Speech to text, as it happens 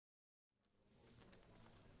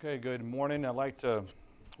Okay, good morning. I'd like to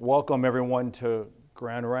welcome everyone to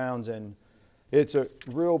Grand Rounds, and it's a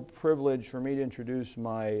real privilege for me to introduce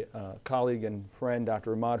my colleague and friend,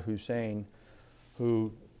 Dr. IMAD HUSSAIN,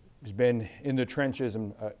 who has been in the trenches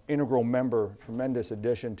and an integral member, tremendous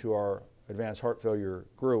addition to our advanced heart failure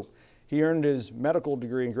group. He earned his medical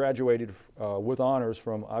degree and graduated with honors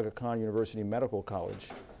from Aga Khan University Medical College,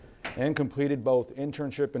 and completed both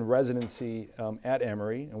internship and residency at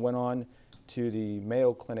Emory, and went on to the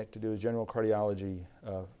Mayo Clinic to do his general cardiology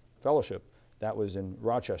fellowship. That was in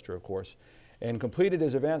Rochester, of course, and completed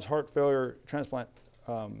his advanced heart failure transplant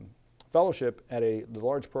fellowship at the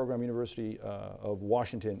large program University of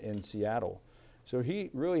Washington in Seattle. So he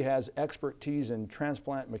really has expertise in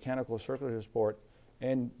transplant mechanical circulatory support,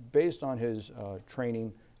 and based on his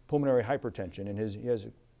training, pulmonary hypertension, and he has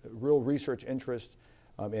a real research interest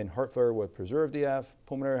in heart failure with preserved EF,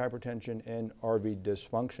 pulmonary hypertension, and RV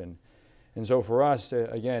dysfunction. And so for us,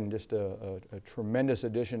 again, just a tremendous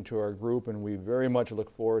addition to our group, and we very much look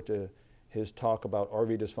forward to his talk about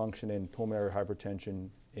RV dysfunction and pulmonary hypertension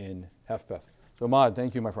in HFpEF. So Ahmad,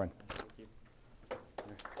 thank you, my friend. Thank you.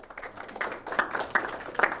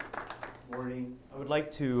 Morning. I would like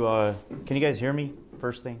to, can you guys hear me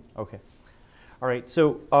first thing? Okay. All right,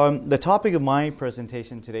 so the topic of my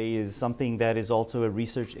presentation today is something that is also a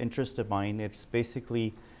research interest of mine. It's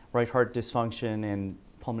basically right heart dysfunction and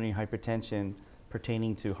pulmonary hypertension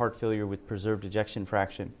pertaining to heart failure with preserved ejection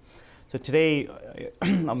fraction. So today,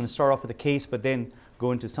 I'm going to start off with a case, but then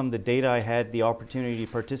go into some of the data I had the opportunity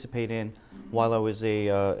to participate in while I was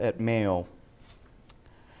at Mayo.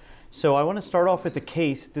 So I want to start off with the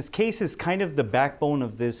case. This case is kind of the backbone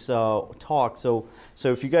of this talk. So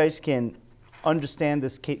if you guys can understand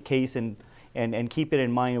this case and keep it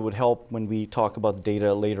in mind, it would help when we talk about the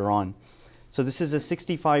data later on. So this is a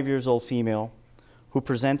 65-year-old female who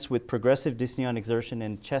presents with progressive dyspnea on exertion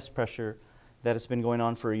and chest pressure that has been going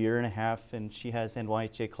on for 1.5 years, and she has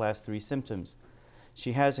NYHA class 3 symptoms.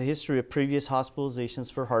 She has a history of previous hospitalizations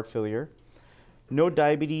for heart failure, no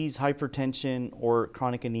diabetes, hypertension, or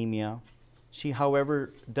chronic anemia. She,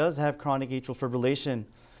 however, does have chronic atrial fibrillation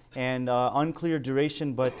and unclear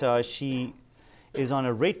duration, but she is on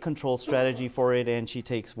a rate control strategy for it, and she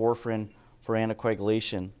takes warfarin for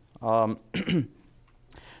anticoagulation.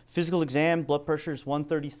 Physical exam, blood pressure is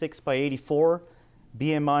 136/84.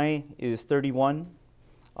 BMI is 31.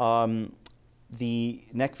 The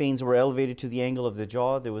neck veins were elevated to the angle of the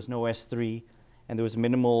jaw. There was no S3, and there was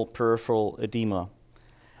minimal peripheral edema.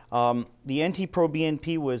 The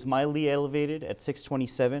NT-proBNP was mildly elevated at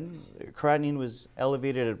 627. Creatinine was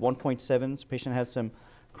elevated at 1.7. This patient has some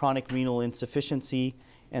chronic renal insufficiency,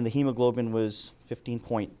 and the hemoglobin was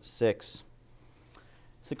 15.6.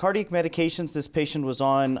 So cardiac medications this patient was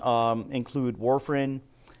on include warfarin,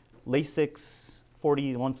 Lasix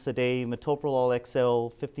 40 once a day, metoprolol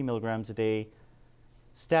XL 50 milligrams a day,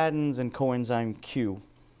 statins, and coenzyme Q.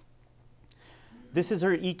 This is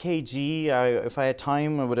her EKG. If I had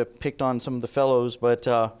time, I would have picked on some of the fellows, but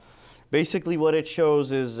basically what it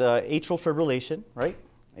shows is atrial fibrillation, right?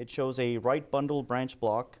 It shows a right bundle branch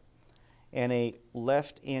block and a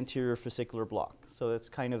left anterior fascicular block. So that's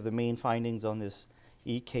kind of the main findings on this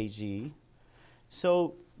EKG.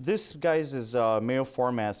 So this, guys, is Mayo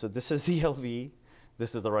format. So this is the LV.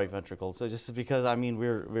 This is the right ventricle. So just because, I mean,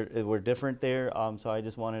 we're different there. So I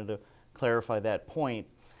just wanted to clarify that point.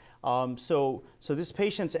 So this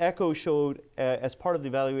patient's echo showed, as part of the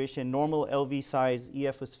evaluation, normal LV size,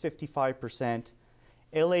 EF was 55%.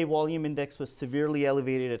 LA volume index was severely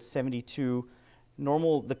elevated at 72.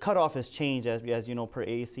 Normal, the cutoff has changed, as you know, per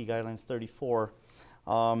AAC guidelines 34.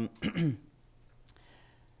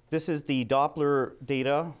 This is the Doppler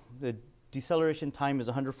data. The deceleration time is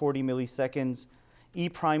 140 milliseconds. E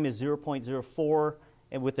prime is 0.04,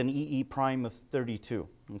 and with an EE prime of 32,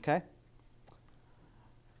 okay?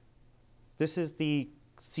 This is the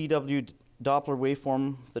CW Doppler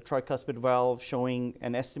waveform, the tricuspid valve, showing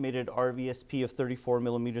an estimated RVSP of 34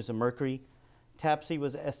 millimeters of mercury. TAPSE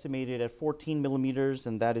was estimated at 14 millimeters,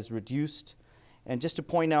 and that is reduced. And just to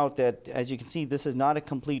point out that, as you can see, this is not a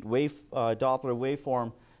complete Doppler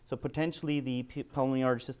waveform, so potentially the pulmonary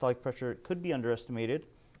artery systolic pressure could be underestimated.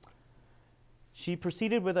 She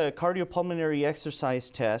proceeded with a cardiopulmonary exercise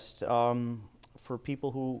test. For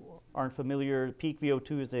people who aren't familiar, peak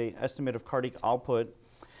VO2 is an estimate of cardiac output.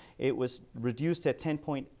 It was reduced at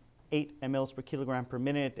 10.8 mLs per kilogram per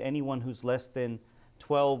minute. Anyone who's less than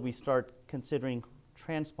 12, we start considering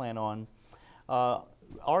transplant on.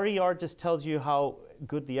 RER just tells you how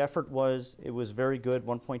good the effort was. It was very good,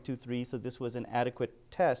 1.23, so this was an adequate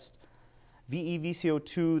test.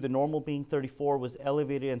 VE-VCO2, the normal being 34, was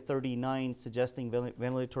elevated in 39, suggesting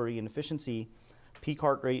ventilatory inefficiency. Peak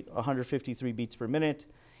heart rate, 153 beats per minute.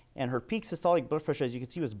 And her peak systolic blood pressure, as you can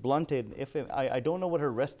see, was blunted. I don't know what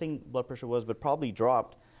her resting blood pressure was, but probably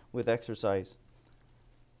dropped with exercise.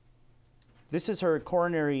 This is her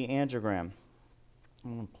coronary angiogram.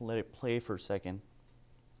 I'm going to let it play for a second.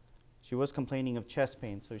 She was complaining of chest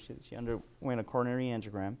pain, so she underwent a coronary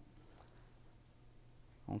angiogram.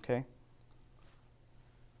 Okay.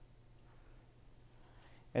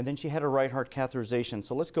 And then she had a right heart catheterization.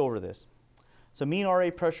 So let's go over this. So mean RA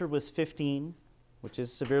pressure was 15, which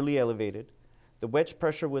is severely elevated. The wedge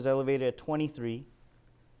pressure was elevated at 23.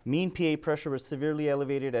 Mean PA pressure was severely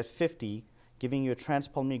elevated at 50, giving you a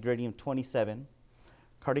transpulmonary gradient of 27.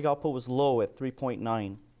 Cardiac output was low at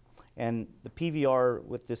 3.9. And the PVR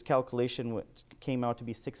with this calculation came out to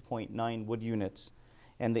be 6.9 Wood units.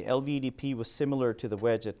 And the LVEDP was similar to the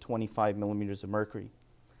wedge at 25 millimeters of mercury.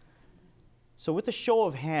 So with a show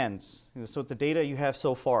of hands, so the data you have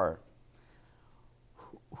so far,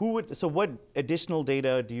 so what additional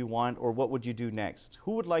data do you want, or what would you do next?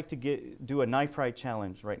 Who would like to do a nitrite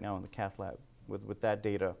challenge right now in the cath lab with that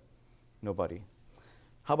data? Nobody.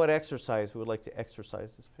 How about exercise? Who would like to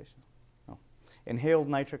exercise this patient? No. Inhaled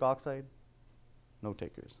nitric oxide? No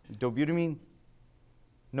takers. Dobutamine?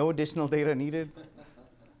 No additional data needed?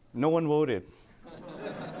 No one voted.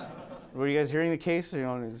 Were you guys hearing the case? You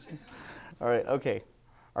know, all right, okay.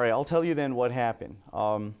 All right, I'll tell you then what happened.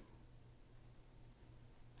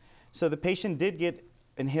 So the patient did get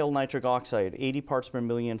inhaled nitric oxide, 80 parts per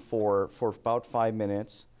million for about 5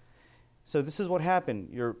 minutes. So this is what happened.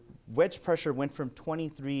 Your wedge pressure went from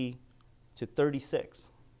 23 to 36.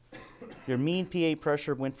 Your mean PA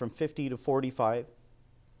pressure went from 50 to 45.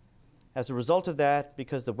 As a result of that,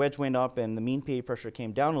 because the wedge went up and the mean PA pressure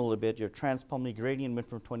came down a little bit, your transpulmonary gradient went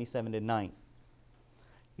from 27 to 9.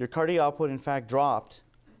 Your cardiac output, in fact, dropped,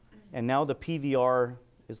 and now the PVR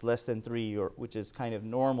is less than 3, which is kind of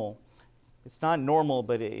normal. It's not normal,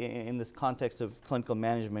 but in this context of clinical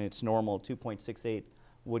management, it's normal, 2.68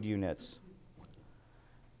 Wood units.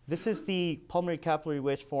 This is the pulmonary capillary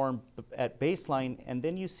wedge form at baseline, and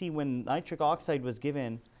then you see when nitric oxide was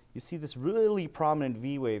given, you see this really prominent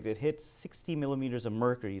V wave. It hits 60 millimeters of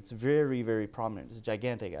mercury. It's very, very prominent. It's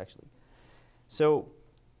gigantic, actually. So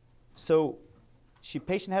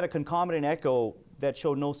patient had a concomitant echo that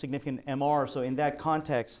showed no significant MR. So in that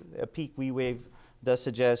context, a peak V wave does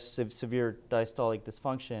suggest severe diastolic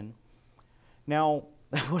dysfunction. Now,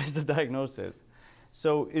 what is the diagnosis?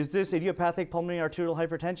 So is this idiopathic pulmonary arterial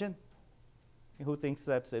hypertension? Who thinks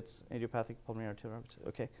it's idiopathic pulmonary arterial hypertension?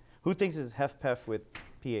 Okay. Who thinks it's HFpEF with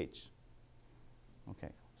PH? Okay,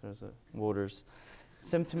 so there's the voters.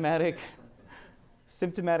 Symptomatic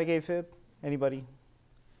AFib? Anybody?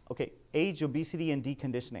 Okay, age, obesity, and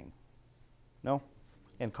deconditioning. No?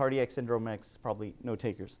 And cardiac syndrome X, probably no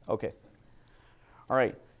takers. Okay. All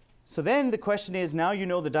right. So then the question is, now you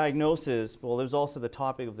know the diagnosis. Well, there's also the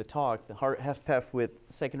topic of the talk, the HFpEF with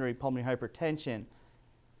secondary pulmonary hypertension.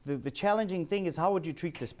 The challenging thing is, how would you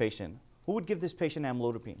treat this patient? Who would give this patient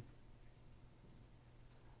amlodipine?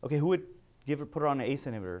 Okay, who would put her on an ACE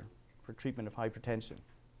inhibitor for treatment of hypertension?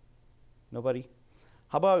 Nobody?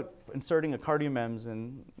 How about inserting a cardiomems,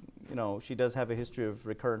 and she does have a history of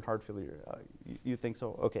recurrent heart failure? You think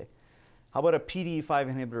so? Okay. How about a PDE5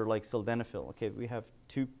 inhibitor like sildenafil? Okay, we have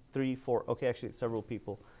 2, 3, 4. Okay, actually several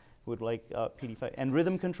people who would like PDE5 and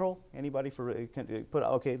rhythm control. Anybody for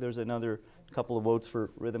okay? There's another couple of votes for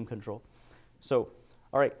rhythm control. So,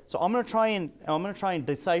 all right. So I'm going to try and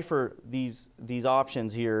decipher these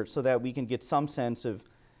options here so that we can get some sense of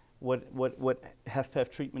what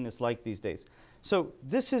HFpEF treatment is like these days. So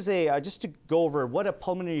this is just to go over what a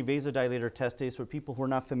pulmonary vasodilator test is for people who are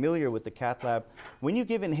not familiar with the cath lab. When you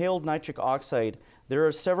give inhaled nitric oxide, there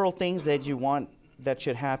are several things that you want that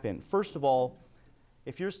should happen. First of all,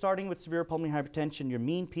 if you're starting with severe pulmonary hypertension, your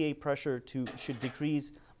mean PA pressure should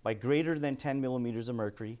decrease by greater than 10 millimeters of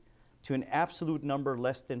mercury to an absolute number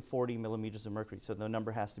less than 40 millimeters of mercury. So the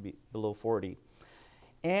number has to be below 40.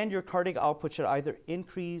 And your cardiac output should either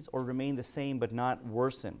increase or remain the same but not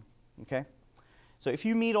worsen. Okay? So if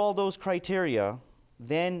you meet all those criteria,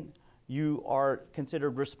 then you are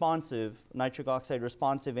considered responsive, nitric oxide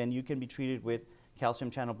responsive, and you can be treated with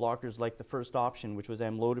calcium channel blockers like the first option, which was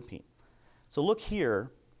amlodipine. So look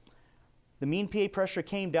here. The mean PA pressure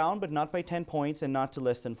came down, but not by 10 points and not to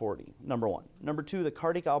less than 40, number one. Number two, the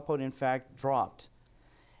cardiac output, in fact, dropped.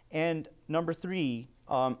 And number three,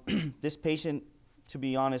 this patient, to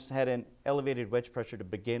be honest, had an elevated wedge pressure to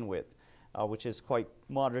begin with, which is quite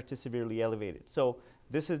moderate to severely elevated. So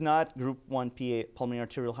This is not group 1 PA, pulmonary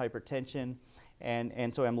arterial hypertension,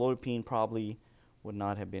 and so amlodipine probably would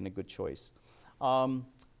not have been a good choice.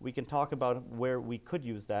 We can talk about where we could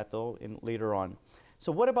use that, though, later on.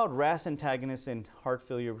 So what about RAS antagonists in heart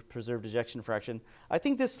failure with preserved ejection fraction? I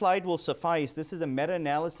think this slide will suffice. This is a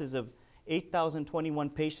meta-analysis of 8,021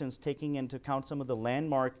 patients taking into account some of the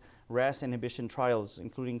landmark RAS inhibition trials,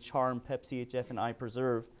 including CHARM, PEP-CHF, and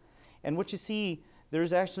iPreserve. And what you see,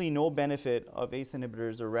 there's actually no benefit of ACE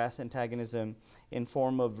inhibitors or RAS antagonism in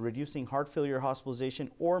form of reducing heart failure hospitalization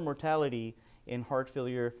or mortality in heart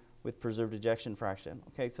failure with preserved ejection fraction.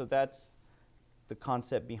 Okay, so that's the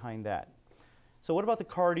concept behind that. So what about the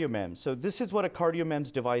CardioMEMS? So this is what a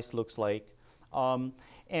CardioMEMS device looks like.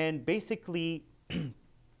 And basically,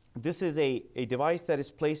 this is a device that is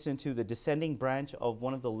placed into the descending branch of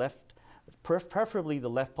one of the left, preferably the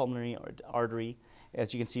left pulmonary artery,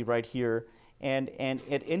 as you can see right here. And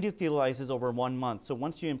it endothelializes over 1 month. So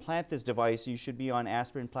once you implant this device, you should be on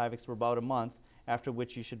aspirin Plavix for about a month, after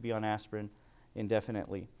which you should be on aspirin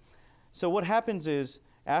indefinitely. So what happens is,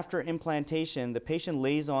 after implantation, the patient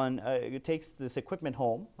lays on, takes this equipment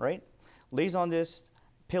home, right? Lays on this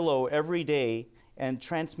pillow every day and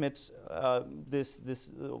transmits this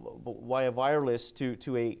via wireless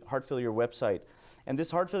to a heart failure website. And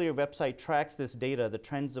this heart failure website tracks this data, the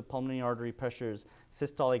trends of pulmonary artery pressures,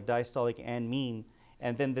 systolic, diastolic, and mean,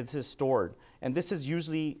 and then this is stored. And this is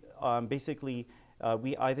usually basically,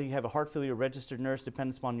 either you have a heart failure registered nurse,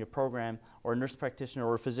 depends upon your program, or a nurse practitioner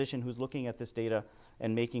or a physician who's looking at this data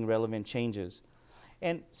and making relevant changes.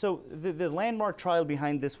 And so the landmark trial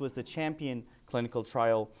behind this was the CHAMPION clinical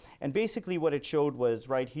trial. And basically what it showed was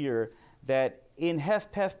right here that in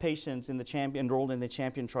HFpEF patients enrolled in the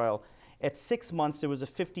CHAMPION trial, at 6 months there was a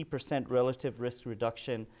 50% relative risk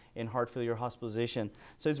reduction in heart failure hospitalization.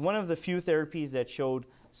 So it's one of the few therapies that showed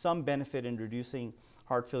some benefit in reducing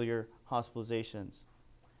heart failure hospitalizations.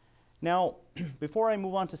 Now, before I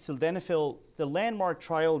move on to sildenafil, the landmark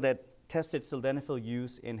trial that tested sildenafil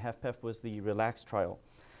use in HFpEF was the RELAX trial.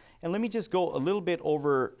 And let me just go a little bit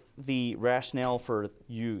over the rationale for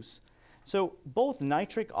use. So both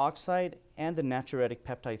nitric oxide and the natriuretic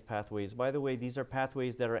peptide pathways, by the way, these are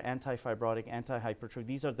pathways that are anti-fibrotic, anti-hypertrophic.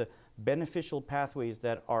 These are the beneficial pathways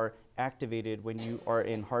that are activated when you are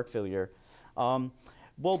in heart failure. Well,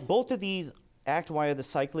 both of these act via the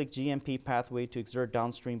cyclic GMP pathway to exert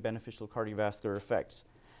downstream beneficial cardiovascular effects.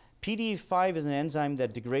 PDE5 is an enzyme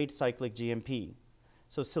that degrades cyclic GMP.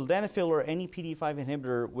 So sildenafil or any PDE5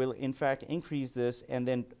 inhibitor will in fact increase this and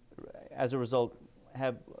then as a result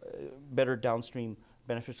have better downstream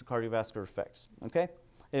beneficial cardiovascular effects, okay?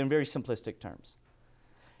 In very simplistic terms.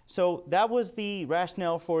 So that was the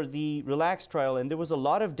rationale for the RELAX trial, and there was a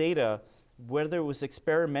lot of data, whether it was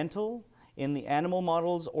experimental in the animal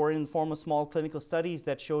models or in the form of small clinical studies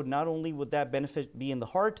that showed not only would that benefit be in the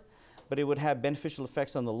heart, but it would have beneficial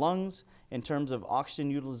effects on the lungs in terms of oxygen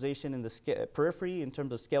utilization in the periphery, in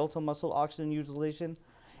terms of skeletal muscle oxygen utilization,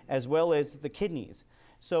 as well as the kidneys.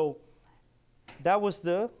 So that was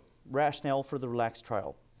the rationale for the RELAX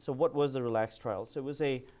trial. So what was the RELAX trial? So it was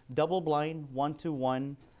a double-blind,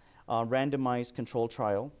 1-to-1 randomized control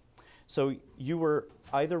trial. So you were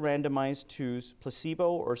either randomized to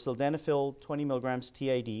placebo or sildenafil 20 milligrams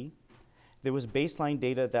TID. There was baseline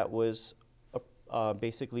data that was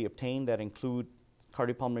basically obtained that include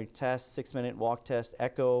cardiopulmonary tests, 6-minute walk test,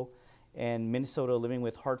 echo, and Minnesota Living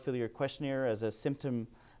with Heart Failure questionnaire as a symptom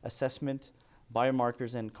assessment,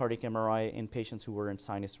 biomarkers, and cardiac MRI in patients who were in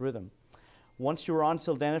sinus rhythm. Once you were on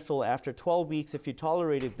sildenafil, after 12 weeks, if you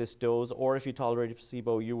tolerated this dose or if you tolerated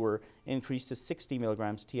placebo, you were increased to 60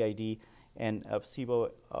 milligrams TID and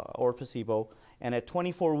placebo or placebo. And at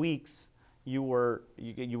 24 weeks, you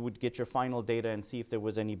would get your final data and see if there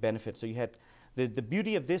was any benefit. So you had the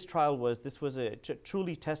beauty of this trial was this was a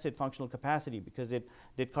truly tested functional capacity because it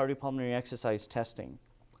did cardiopulmonary exercise testing.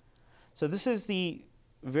 So this is the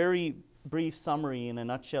very brief summary in a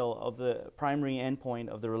nutshell of the primary endpoint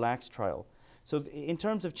of the RELAX trial. So in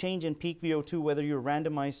terms of change in peak VO2, whether you're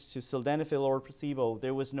randomized to sildenafil or placebo,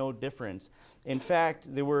 there was no difference. In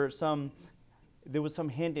fact, there was some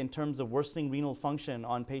hint in terms of worsening renal function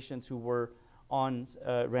on patients who were on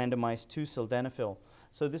randomized to sildenafil.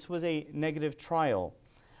 So this was a negative trial.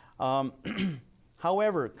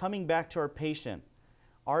 However, coming back to our patient,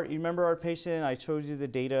 you remember our patient? I showed you the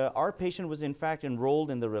data. Our patient was in fact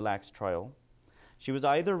enrolled in the RELAX trial. She was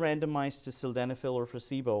either randomized to sildenafil or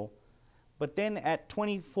placebo. But then at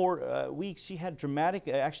 24 weeks, she had dramatic,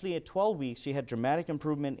 actually at 12 weeks, she had dramatic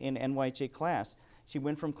improvement in NYHA class. She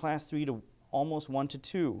went from class 3 to almost 1 to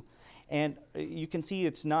 2. And you can see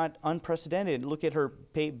it's not unprecedented. Look at her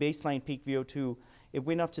baseline peak VO2 it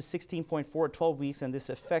went up to 16.4 at 12 weeks, and this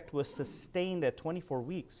effect was sustained at 24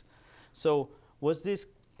 weeks. So was this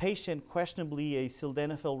patient questionably a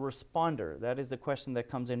sildenafil responder? That is the question that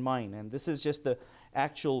comes in mind. And this is just the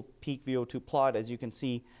actual peak VO2 plot. As you can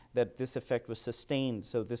see, that this effect was sustained.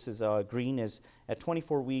 So this is green is at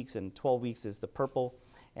 24 weeks, and 12 weeks is the purple.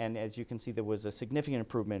 And as you can see, there was a significant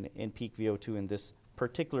improvement in peak VO2 in this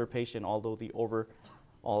particular patient, although the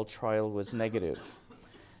overall trial was negative.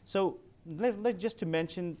 So just to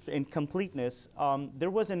mention in completeness, there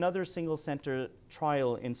was another single center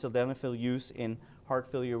trial in sildenafil use in heart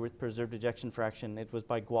failure with preserved ejection fraction. It was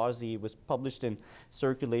by Gwazi. It was published in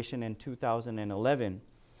Circulation in 2011.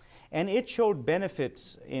 And it showed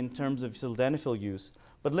benefits in terms of sildenafil use.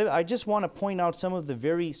 But I just want to point out some of the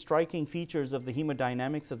very striking features of the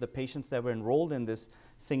hemodynamics of the patients that were enrolled in this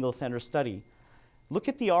single center study. Look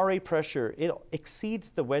at the RA pressure. It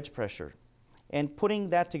exceeds the wedge pressure. And putting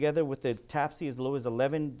that together with the TAPSE as low as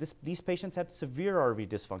 11, these patients had severe RV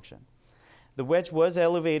dysfunction. The wedge was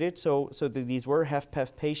elevated, so these were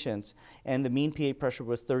HFpEF patients, and the mean PA pressure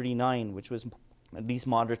was 39, which was at least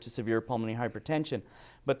moderate to severe pulmonary hypertension.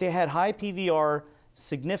 But they had high PVR,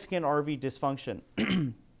 significant RV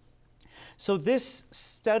dysfunction. So this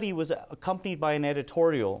study was accompanied by an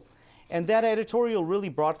editorial, and that editorial really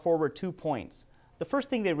brought forward 2 points. The first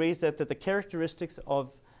thing they raised that the characteristics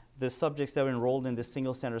of the subjects that were enrolled in this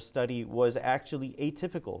single center study was actually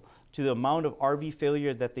atypical. To the amount of RV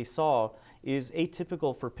failure that they saw is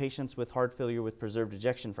atypical for patients with heart failure with preserved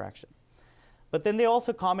ejection fraction. But then they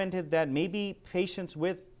also commented that maybe patients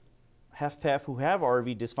with HFpEF who have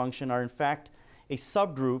RV dysfunction are in fact a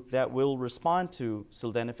subgroup that will respond to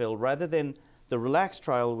sildenafil rather than the RELAX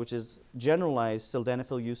trial, which is generalized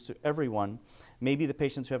sildenafil use to everyone. Maybe the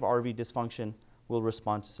patients who have RV dysfunction will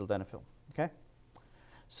respond to sildenafil. Okay?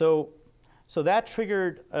 So that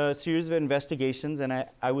triggered a series of investigations, and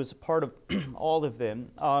I was a part of all of them.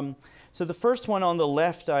 So the first one on the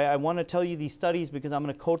left, I want to tell you these studies because I'm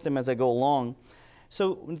going to quote them as I go along.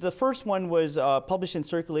 So the first one was published in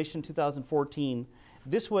Circulation 2014.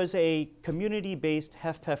 This was a community-based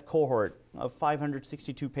HFpEF cohort of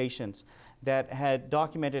 562 patients that had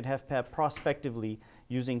documented HFpEF prospectively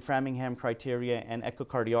using Framingham criteria and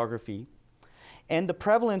echocardiography. And the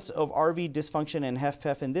prevalence of RV dysfunction and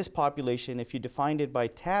HFpEF in this population, if you defined it by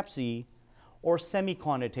TAPSE or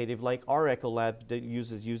semi-quantitative, like our echo lab that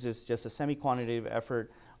uses just a semi-quantitative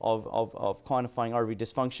effort of quantifying RV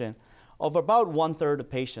dysfunction, of about 1/3 of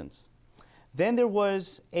patients. Then there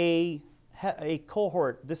was a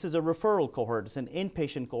cohort. This is a referral cohort. It's an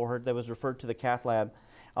inpatient cohort that was referred to the cath lab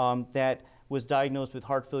that was diagnosed with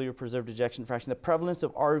heart failure, preserved ejection fraction. The prevalence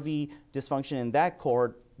of RV dysfunction in that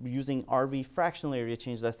cohort using RV fractional area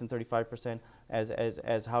change less than 35%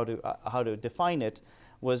 as how to define it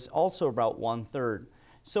was also about 1/3.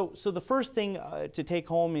 So the first thing to take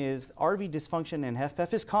home is RV dysfunction in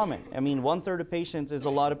HFpEF is common. I mean, 1/3 of patients is a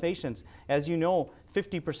lot of patients. As you know,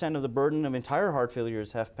 50% of the burden of entire heart failure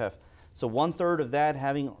is HFpEF. So 1/3 of that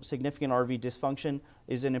having significant RV dysfunction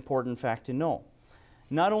is an important fact to know.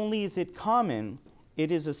 Not only is it common,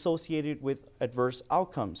 it is associated with adverse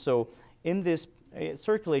outcomes. So in this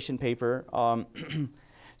circulation paper,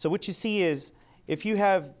 so what you see is if you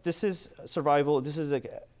have, this is survival, this is a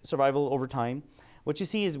survival over time. What you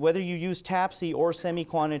see is whether you use TAPSE or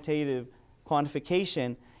semi-quantitative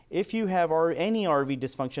quantification, if you have any RV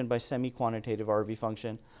dysfunction by semi-quantitative RV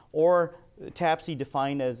function, or TAPSE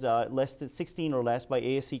defined as less than 16 or less by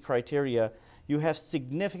ASC criteria, you have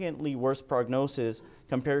significantly worse prognosis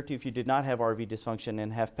compared to if you did not have RV dysfunction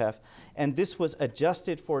in HFpEF. And this was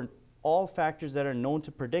adjusted for all factors that are known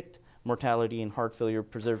to predict mortality in heart failure,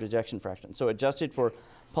 preserved ejection fraction. So adjusted for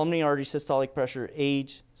pulmonary artery systolic pressure,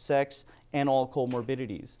 age, sex, and all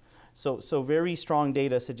comorbidities. So very strong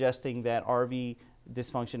data suggesting that RV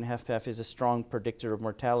dysfunction in HFpEF is a strong predictor of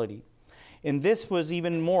mortality. And this was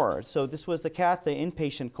even more. So this was the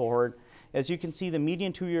inpatient cohort. As you can see, the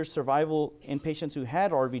median 2-year survival in patients who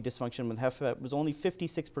had RV dysfunction with HFpEF was only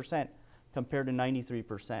 56% compared to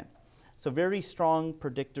 93%. So very strong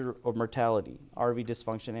predictor of mortality, RV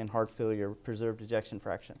dysfunction and heart failure, preserved ejection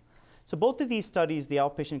fraction. So both of these studies, the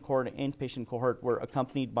outpatient cohort and inpatient cohort, were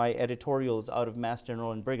accompanied by editorials out of Mass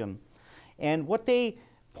General and Brigham. And what they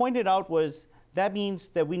pointed out was that means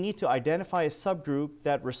that we need to identify a subgroup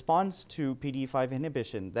that responds to PDE5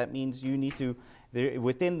 inhibition. That means you need to,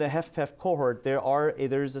 within the HFpEF cohort,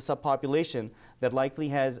 there is a subpopulation that likely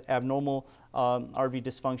has abnormal RV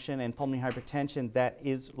dysfunction and pulmonary hypertension that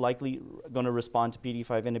is likely going to respond to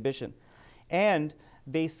PDE5 inhibition. And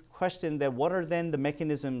they questioned that what are then the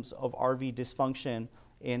mechanisms of RV dysfunction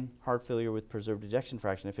in heart failure with preserved ejection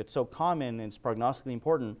fraction? If it's so common and it's prognostically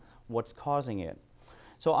important, what's causing it?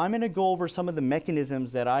 So I'm going to go over some of the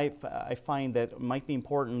mechanisms that I find that might be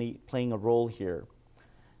importantly playing a role here.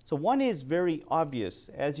 So one is very obvious.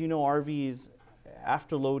 As you know, RV's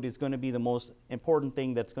afterload is going to be the most important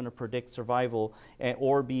thing that's going to predict survival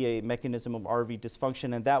or be a mechanism of RV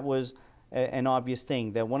dysfunction, and that was an obvious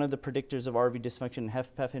thing, that one of the predictors of RV dysfunction,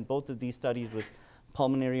 HFpEF, in both of these studies was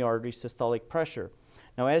pulmonary artery systolic pressure.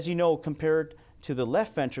 Now, as you know, compared to the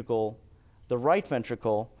left ventricle, the right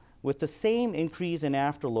ventricle, with the same increase in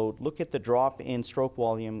afterload, look at the drop in stroke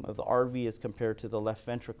volume of the RV as compared to the left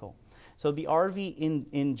ventricle. So the RV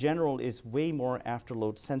in general is way more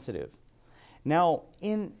afterload sensitive. Now,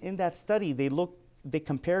 in that study, they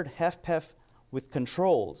compared HFpEF with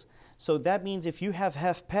controls. So that means if you have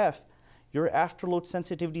HFpEF, your afterload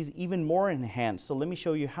sensitivity is even more enhanced. So let me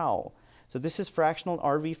show you how. So this is fractional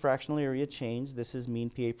RV fractional area change. This is mean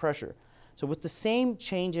PA pressure. So with the same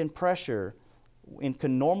change in pressure in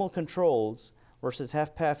normal controls versus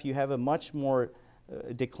HFpEF, you have a much more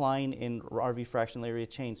decline in RV fractional area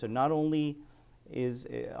change. So not only is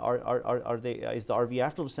the RV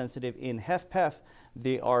afterload sensitive in HFpEF,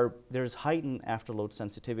 there's heightened afterload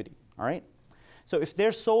sensitivity. All right. So if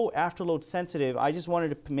they're so afterload sensitive, I just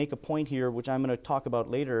wanted to make a point here, which I'm going to talk about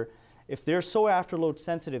later. If they're so afterload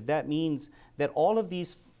sensitive, that means that all of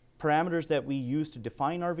these parameters that we use to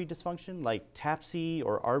define RV dysfunction, like TAPSE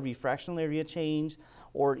or RV fractional area change,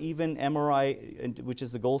 or even MRI, which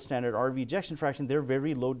is the gold standard RV ejection fraction, they're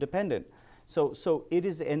very load dependent. So it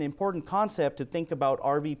is an important concept to think about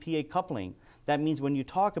RV-PA coupling. That means when you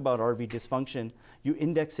talk about RV dysfunction, you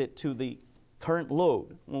index it to the current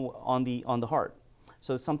load on the heart.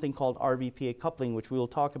 So it's something called RV-PA coupling, which we will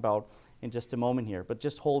talk about in just a moment here, but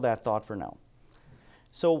just hold that thought for now.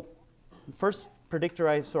 So first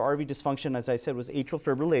predictorized for RV dysfunction, as I said, was atrial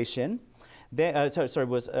fibrillation. Then,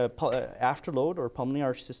 was afterload or pulmonary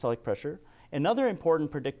artery systolic pressure. Another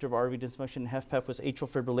important predictor of RV dysfunction in HFpEF was atrial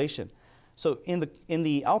fibrillation. So in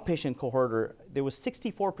the outpatient cohort, there was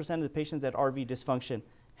 64% of the patients that RV dysfunction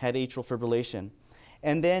had atrial fibrillation.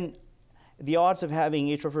 And then the odds of having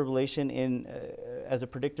atrial fibrillation as a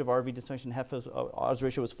predictive RV dysfunction HFpEF odds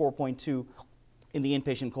ratio was 4.2 in the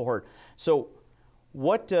inpatient cohort. So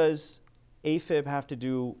what does AFib have to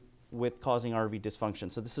do with causing RV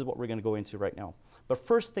dysfunction? So this is what we're going to go into right now. But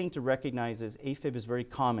first thing to recognize is AFib is very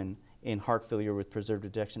common in heart failure with preserved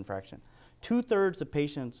ejection fraction. 2/3 of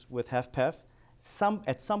patients with HFpEF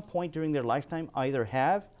at some point during their lifetime either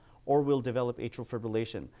have or will develop atrial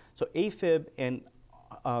fibrillation. So AFib and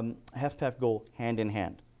HFpEF go hand in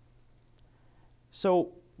hand.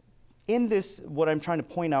 So in this, what I'm trying to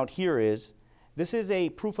point out here is, this is a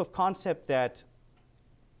proof of concept that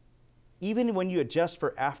even when you adjust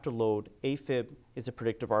for afterload, AFib is a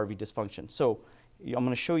predictor of RV dysfunction. So I'm going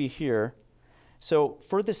to show you here. So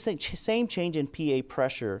for the same change in PA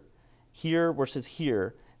pressure here versus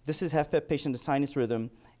here, this is HFpEF patient with sinus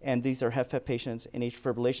rhythm, and these are HFpEF patients in atrial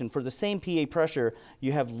fibrillation. For the same PA pressure,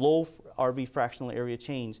 you have low RV fractional area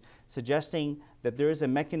change, suggesting that there is a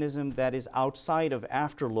mechanism that is outside of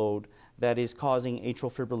afterload that is causing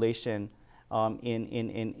atrial fibrillation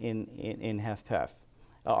in HFpEF.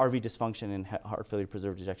 RV dysfunction in heart failure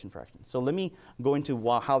preserved ejection fraction. So let me go into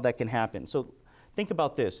how that can happen. So think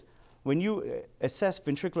about this. When you assess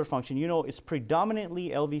ventricular function, you know it's predominantly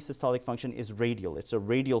LV systolic function is radial. It's a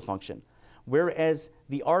radial function. Whereas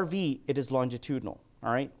the RV, it is longitudinal,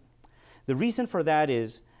 all right? The reason for that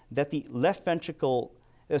is that the left ventricle,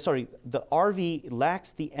 the RV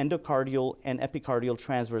lacks the endocardial and epicardial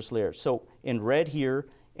transverse layers. So in red here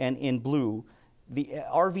and in blue, the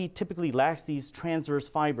RV typically lacks these transverse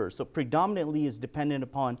fibers, so predominantly is dependent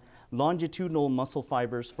upon longitudinal muscle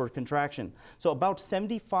fibers for contraction. So about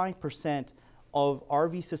 75% of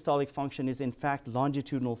RV systolic function is in fact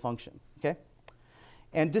longitudinal function, okay?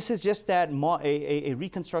 And this is just that a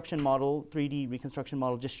reconstruction model, 3D reconstruction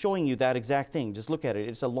model, just showing you that exact thing. Just look at it.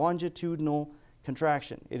 It's a longitudinal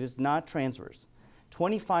contraction. It is not transverse.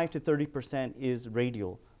 25 to 30% is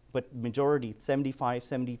radial, but majority,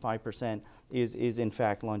 75% is in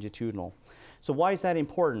fact longitudinal. So why is that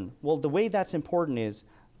important? Well, the way that's important is,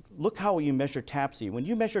 look how you measure TAPSE. When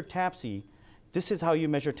you measure TAPSE, this is how you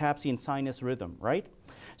measure TAPSE in sinus rhythm, right?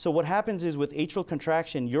 So what happens is with atrial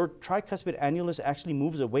contraction, your tricuspid annulus actually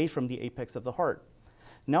moves away from the apex of the heart.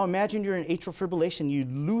 Now imagine you're in atrial fibrillation, you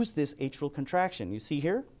lose this atrial contraction. You see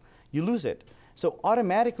here? You lose it. So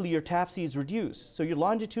automatically your TAPSE is reduced. So your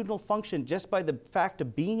longitudinal function, just by the fact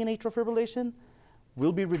of being in atrial fibrillation,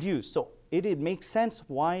 will be reduced. So it makes sense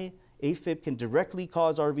why AFib can directly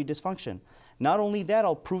cause RV dysfunction. Not only that,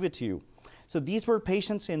 I'll prove it to you. So these were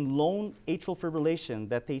patients in lone atrial fibrillation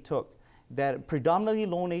that they took, that predominantly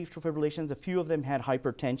lone atrial fibrillations, a few of them had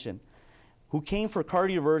hypertension, who came for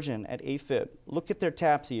cardioversion at AFib. Look at their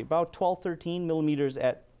TAPSE, about 12, 13 millimeters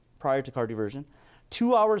prior to cardioversion.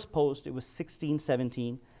 2 hours post, it was 16,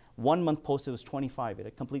 17. 1 month post, it was 25. It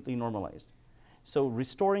had completely normalized. So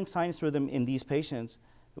restoring sinus rhythm in these patients,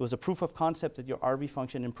 it was a proof of concept that your RV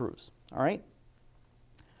function improves, all right?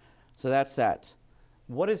 So that's that.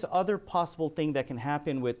 What is other possible thing that can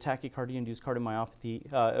happen with tachycardia-induced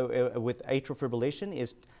cardiomyopathy, with atrial fibrillation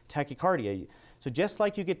is tachycardia. So just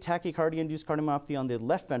like you get tachycardia-induced cardiomyopathy on the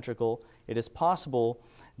left ventricle, it is possible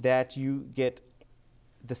that you get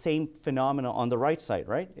the same phenomena on the right side,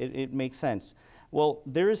 right? It makes sense. Well,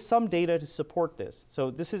 there is some data to support this.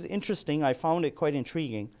 So this is interesting. I found it quite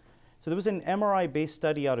intriguing. So there was an MRI-based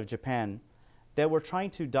study out of Japan that were trying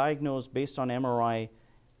to diagnose, based on MRI,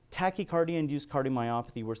 tachycardia-induced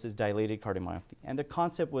cardiomyopathy versus dilated cardiomyopathy. And the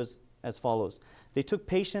concept was as follows. They took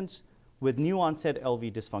patients with new onset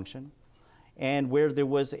LV dysfunction and where there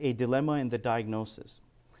was a dilemma in the diagnosis.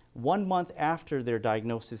 1 month after their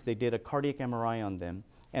diagnosis, they did a cardiac MRI on them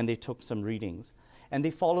and they took some readings. And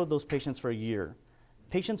they followed those patients for a year.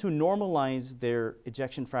 Patients who normalized their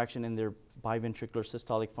ejection fraction and their biventricular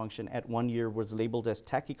systolic function at 1 year was labeled as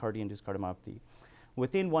tachycardia-induced cardiomyopathy.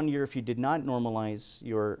 Within 1 year, if you did not normalize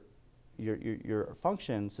your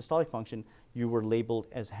function, systolic function, you were labeled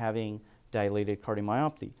as having dilated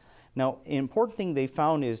cardiomyopathy. Now, an important thing they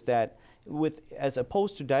found is that as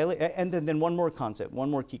opposed to dilated, and then one more concept, one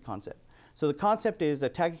more key concept. So the concept is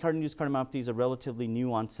that tachycardia-induced cardiomyopathy is a relatively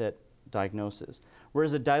new onset diagnosis.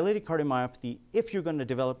 Whereas a dilated cardiomyopathy, if you're going to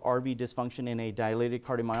develop RV dysfunction in a dilated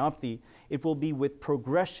cardiomyopathy, it will be with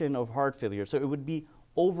progression of heart failure. So it would be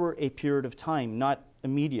over a period of time, not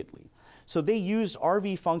immediately. So they used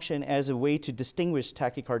RV function as a way to distinguish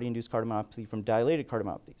tachycardia-induced cardiomyopathy from dilated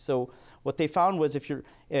cardiomyopathy. So what they found was if you're,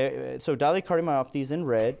 so dilated cardiomyopathy is in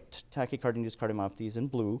red, tachycardia-induced cardiomyopathy is in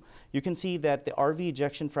blue. You can see that the RV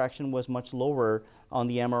ejection fraction was much lower on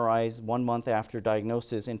the MRIs 1 month after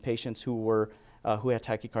diagnosis in patients who had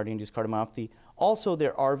tachycardia-induced cardiomyopathy. Also,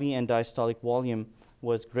 their RV and diastolic volume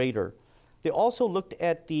was greater. They also looked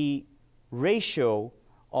at the ratio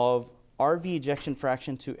of RV ejection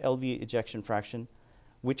fraction to LV ejection fraction,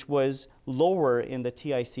 which was lower in the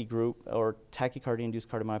TIC group or tachycardia-induced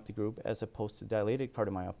cardiomyopathy group as opposed to dilated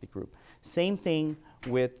cardiomyopathy group. Same thing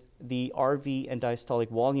with the RV and diastolic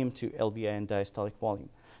volume to LV and diastolic volume.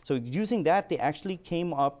 So using that, they actually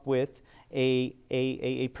came up with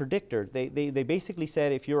a predictor. They basically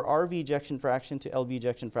said if your RV ejection fraction to LV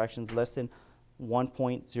ejection fraction is less than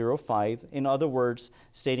 1.05, in other words,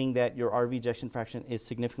 stating that your RV ejection fraction is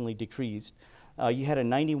significantly decreased, you had a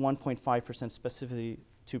 91.5% specificity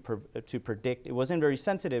to predict. It wasn't very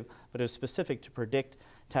sensitive, but it was specific to predict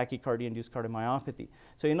tachycardia-induced cardiomyopathy.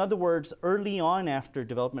 So in other words, early on after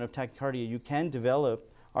development of tachycardia, you can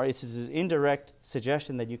develop, or it's an indirect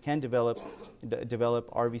suggestion that you can develop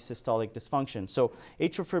RV systolic dysfunction. So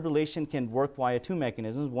atrial fibrillation can work via two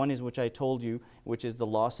mechanisms. One is which I told you, which is the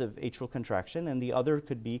loss of atrial contraction, and the other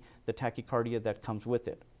could be the tachycardia that comes with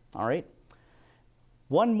it. All right?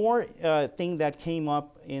 One more thing that came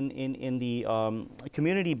up in the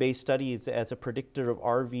community-based studies as a predictor of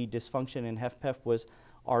RV dysfunction in HFpEF was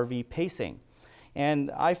RV pacing.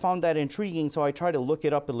 And I found that intriguing, so I tried to look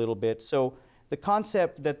it up a little bit. So the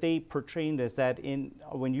concept that they portrayed is that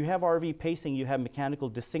when you have RV pacing, you have mechanical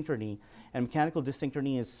dyssynchrony, and mechanical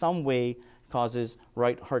dyssynchrony in some way causes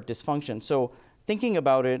right heart dysfunction. So thinking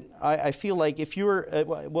about it, I feel like if you're,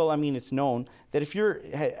 well, I mean, it's known that if you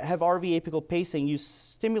have RV apical pacing, you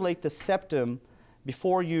stimulate the septum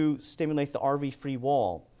before you stimulate the RV free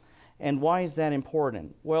wall. And why is that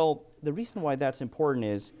important? Well, the reason why that's important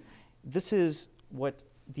is this is what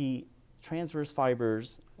the transverse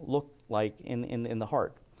fibers look like in the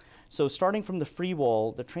heart. So starting from the free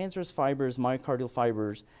wall, the transverse fibers, myocardial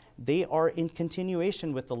fibers, they are in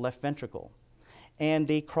continuation with the left ventricle. And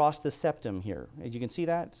they cross the septum here. As you can see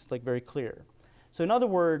that, it's like very clear. So in other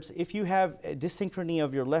words, if you have a dyssynchrony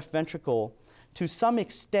of your left ventricle, to some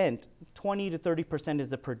extent, 20 to 30% is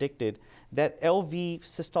the predicted, that LV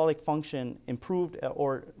systolic function improved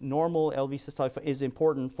or normal LV systolic is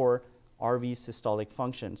important for RV systolic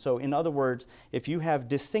function. So in other words, if you have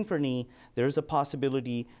dyssynchrony, there's a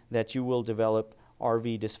possibility that you will develop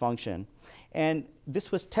RV dysfunction. And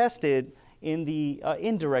this was tested in the,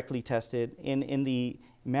 indirectly tested in the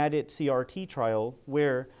IMAD CRT trial,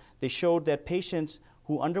 where they showed that patients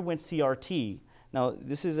who underwent CRT, now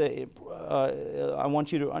this is I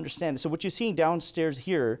want you to understand, so what you're seeing downstairs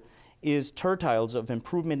here is tertiles of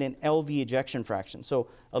improvement in LV ejection fraction. So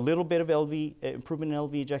a little bit of improvement in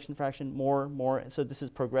LV ejection fraction, more. So this is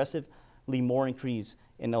progressively more increase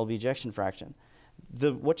in LV ejection fraction.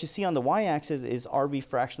 What you see on the y-axis is RV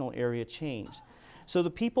fractional area change. So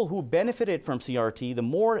the people who benefited from CRT, the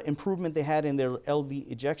more improvement they had in their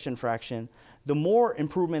LV ejection fraction, the more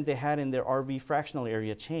improvement they had in their RV fractional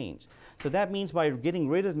area change. So that means by getting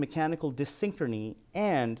rid of mechanical dyssynchrony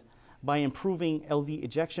and by improving LV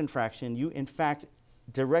ejection fraction, you in fact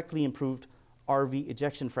directly improved RV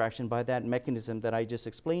ejection fraction by that mechanism that I just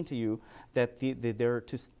explained to you, that they're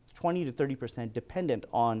 20 to 30% dependent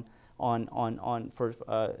on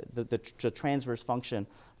the transverse function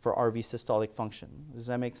for RV systolic function. Does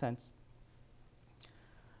that make sense?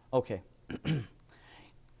 Okay.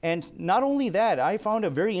 And not only that, I found a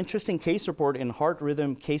very interesting case report in Heart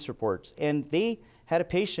Rhythm Case Reports, and they had a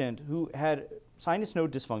patient who had sinus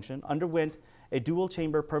node dysfunction, underwent a dual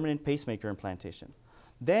chamber permanent pacemaker implantation.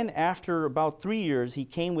 Then after about 3 years, he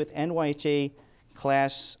came with NYHA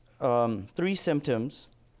class 3 symptoms.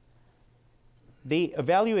 They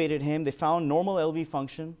evaluated him, they found normal LV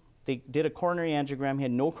function, they did a coronary angiogram, he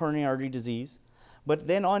had no coronary artery disease, but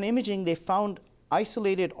then on imaging they found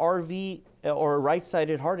isolated RV or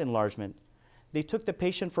right-sided heart enlargement. They took the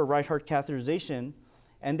patient for right heart catheterization,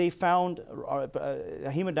 and they found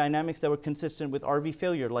hemodynamics that were consistent with RV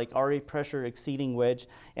failure, like RA pressure exceeding wedge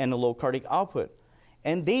and a low cardiac output.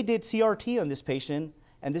 And they did CRT on this patient,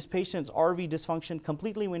 and this patient's RV dysfunction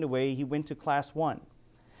completely went away. He went to class 1.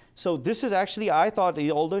 So this is actually, I thought,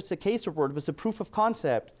 although it's a case report, it was a proof of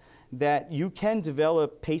concept that you can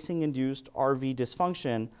develop pacing-induced RV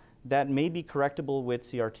dysfunction that may be correctable with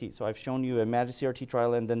CRT. So I've shown you a IMAD CRT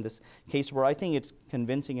trial and then this case where I think it's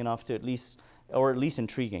convincing enough to at least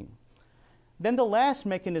intriguing. Then the last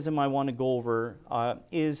mechanism I want to go over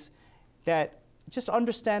is that just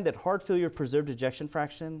understand that heart failure preserved ejection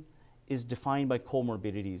fraction is defined by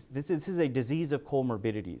comorbidities. This is a disease of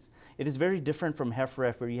comorbidities. It is very different from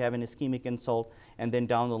HFrEF, where you have an ischemic insult and then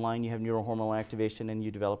down the line you have neurohormonal activation and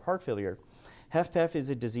you develop heart failure. HFpEF is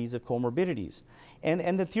a disease of comorbidities.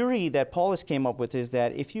 And the theory that Paulus came up with is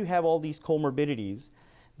that if you have all these comorbidities,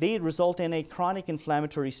 they result in a chronic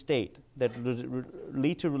inflammatory state that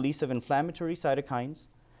lead to release of inflammatory cytokines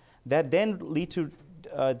that then lead to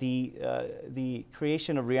the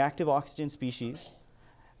creation of reactive oxygen species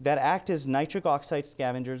that act as nitric oxide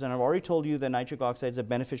scavengers. And I've already told you that nitric oxide is a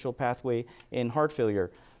beneficial pathway in heart failure.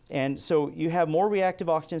 And so you have more reactive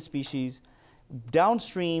oxygen species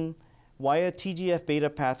downstream via TGF-beta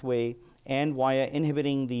pathway and via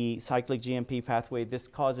inhibiting the cyclic GMP pathway. This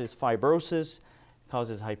causes fibrosis,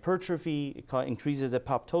 causes hypertrophy, it increases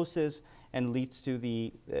apoptosis, and leads to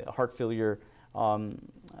the heart failure,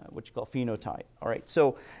 what you call phenotype. All right.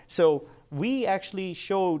 So we actually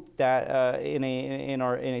showed that in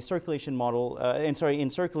a circulation model,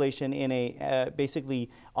 in a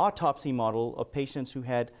basically autopsy model of patients who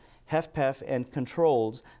had HFpEF and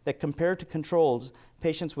controls, that compared to controls,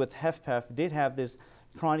 patients with HFpEF did have this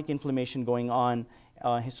chronic inflammation going on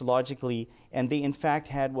histologically, and they in fact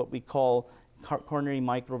had what we call coronary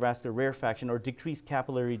microvascular rarefaction or decreased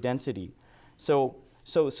capillary density. So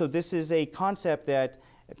this is a concept that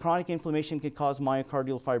chronic inflammation can cause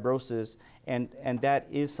myocardial fibrosis, and that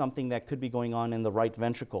is something that could be going on in the right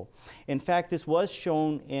ventricle. In fact, this was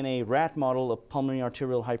shown in a rat model of pulmonary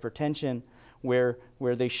arterial hypertension, where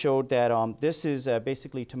they showed that this is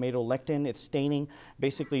basically tomato lectin. It's staining,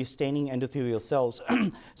 basically staining endothelial cells.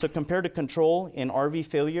 So compared to control in RV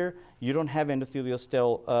failure, you don't have endothelial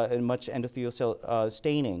cell, much endothelial cell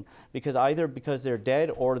staining, either because they're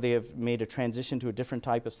dead or they have made a transition to a different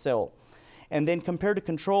type of cell. And then compared to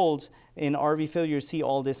controls in RV failure, you see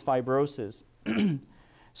all this fibrosis.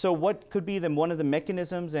 So what could be one of the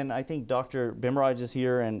mechanisms, and I think Dr. Bimraj is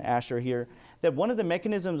here and Asher here, that one of the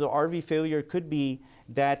mechanisms of RV failure could be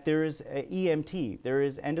that there is EMT, there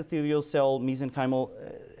is endothelial cell mesenchymal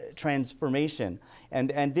transformation.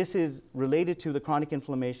 And this is related to the chronic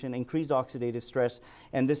inflammation, increased oxidative stress,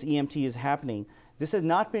 and this EMT is happening. This has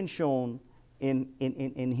not been shown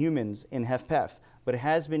in humans in HFpEF, but it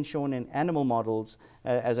has been shown in animal models,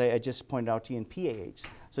 as I just pointed out to you in PAH.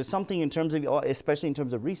 So it's something in terms of, especially in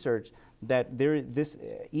terms of research, that this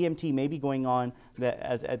EMT may be going on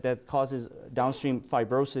that causes downstream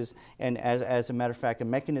fibrosis, and as a matter of fact, a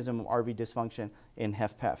mechanism of RV dysfunction in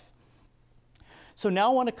HFpEF. So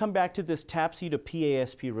now I want to come back to this TAPSE to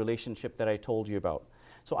PASP relationship that I told you about.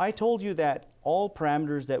 So I told you that all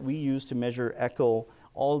parameters that we use to measure echo,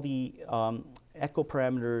 all the echo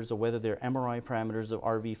parameters, or whether they're MRI parameters of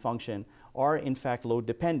RV function, are in fact load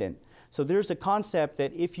dependent. So there's a concept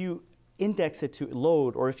that if you index it to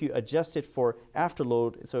load, or if you adjust it for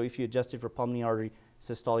afterload, so if you adjust it for pulmonary artery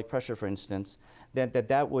systolic pressure, for instance,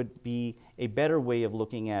 that would be a better way of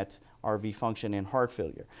looking at RV function in heart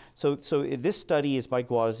failure. So this study is by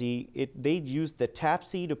Gwazi. They used the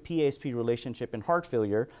TAPC to PASP relationship in heart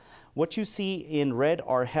failure. What you see in red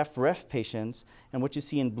are HFrEF patients, and what you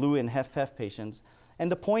see in blue in HFpEF patients.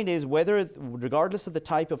 And the point is, whether, regardless of the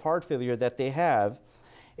type of heart failure that they have,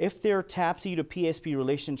 if their TAPC to PASP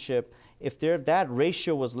relationship, if that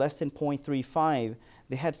ratio was less than 0.35,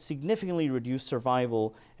 they had significantly reduced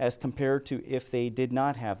survival as compared to if they did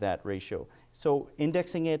not have that ratio. So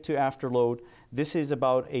indexing it to afterload, this is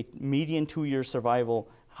about a median 2-year survival,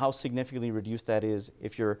 how significantly reduced that is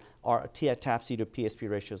if your TAPC to PSP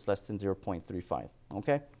ratio is less than 0.35,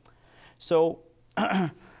 okay? So,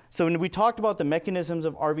 so when we talked about the mechanisms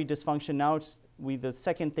of RV dysfunction, now the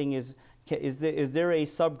second thing is there a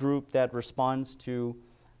subgroup that responds to,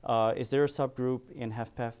 is there a subgroup in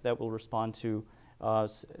HFpEF that will respond to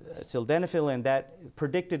sildenafil, and that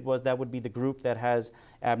predicted was that would be the group that has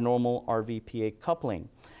abnormal RV-PA coupling.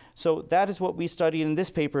 So that is what we studied in this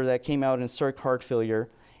paper that came out in Circ Heart Failure,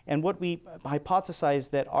 and what we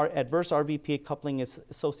hypothesized that our adverse RV-PA coupling is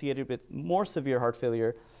associated with more severe heart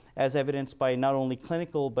failure, as evidenced by not only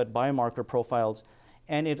clinical but biomarker profiles,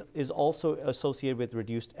 and it is also associated with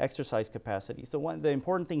reduced exercise capacity. So the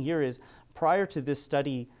important thing here is, prior to this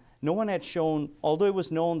study, no one had shown, although it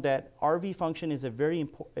was known that RV function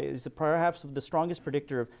is perhaps the strongest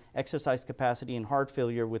predictor of exercise capacity in heart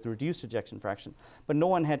failure with reduced ejection fraction, but no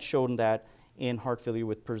one had shown that in heart failure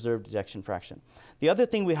with preserved ejection fraction. The other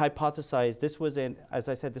thing we hypothesized, this was as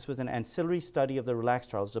I said, this was an ancillary study of the RELAX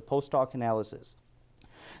trials, a post-hoc analysis,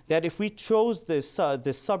 that if we chose this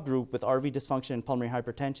subgroup with RV dysfunction and pulmonary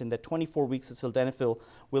hypertension, that 24 weeks of sildenafil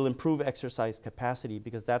will improve exercise capacity,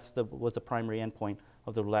 because was the primary endpoint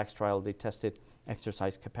of the RELAX trial. They tested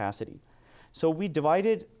exercise capacity. So we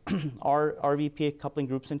divided our RV-PA coupling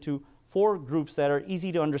groups into 4 groups that are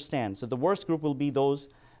easy to understand. So the worst group will be those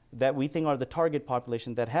that we think are the target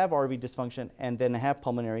population that have RV dysfunction and then have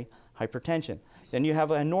pulmonary hypertension. Then you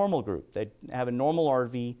have a normal group that have a normal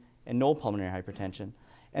RV and no pulmonary hypertension.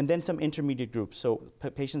 And then some intermediate groups, so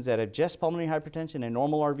patients that have just pulmonary hypertension and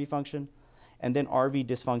normal RV function, and then RV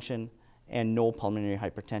dysfunction and no pulmonary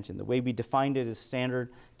hypertension. The way we defined it is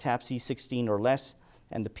standard TAPC 16 or less,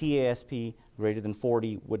 and the PASP greater than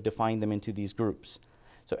 40 would define them into these groups.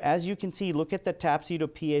 So as you can see, look at the TAPC to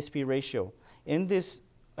PASP ratio. In this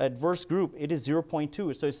adverse group, it is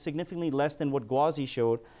 0.2, so it's significantly less than what Gwazi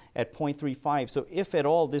showed at 0.35. So if at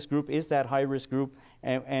all, this group is that high-risk group,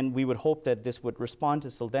 and we would hope that this would respond to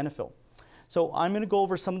sildenafil. So I'm going to go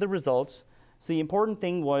over some of the results. So the important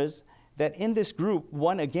thing was that in this group,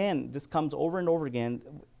 again, this comes over and over again,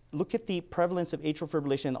 look at the prevalence of atrial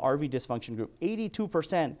fibrillation in the RV dysfunction group,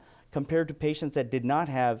 82% compared to patients that did not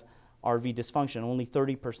have RV dysfunction, only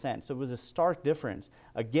 30%. So it was a stark difference,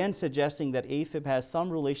 again suggesting that AFib has some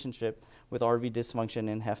relationship with RV dysfunction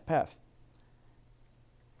in HFpEF.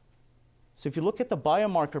 So if you look at the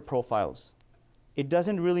biomarker profiles, it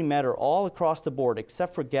doesn't really matter all across the board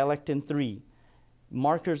except for galectin-3,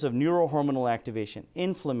 markers of neurohormonal activation,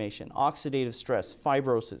 inflammation, oxidative stress,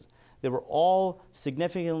 fibrosis. They were all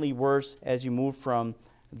significantly worse as you move from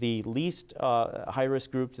the least high-risk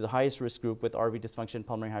group to the highest risk group with RV dysfunction,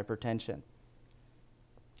 pulmonary hypertension.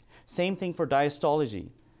 Same thing for diastology.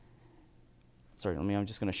 Sorry, I'm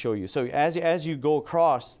just going to show you. So as you go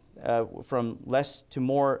across from less to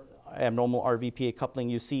more abnormal RV-PA coupling,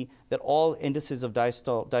 you see that all indices of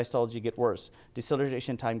diastology get worse.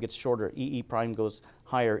 Deceleration time gets shorter. EE prime goes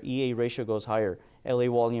higher. EA ratio goes higher. LA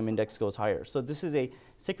volume index goes higher. So this is a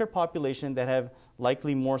sicker population that have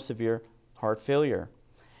likely more severe heart failure.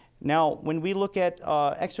 Now, when we look at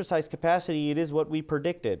exercise capacity, it is what we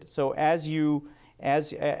predicted. So as you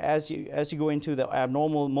go into the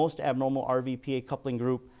most abnormal RV-PA coupling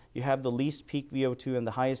group, you have the least peak VO2 and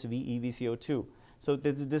the highest VE/VCO2. So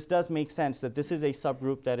this does make sense that this is a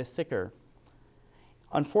subgroup that is sicker.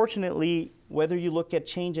 Unfortunately, whether you look at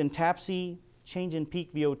change in TAPC, change in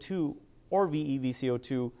peak VO2, or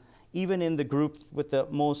VE/VCO2, even in the group with the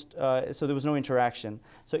most, so there was no interaction.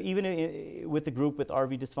 So even with the group with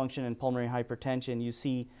RV dysfunction and pulmonary hypertension, you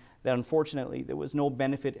see that unfortunately there was no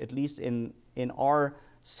benefit, at least in our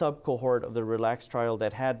sub-cohort of the RELAX trial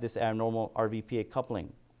that had this abnormal RV-PA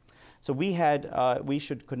coupling. So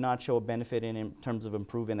could not show a benefit in terms of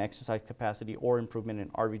improvement in exercise capacity or improvement in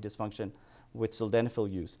RV dysfunction with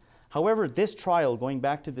sildenafil use. However, this trial, going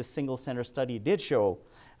back to this single center study, did show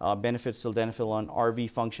benefits sildenafil on RV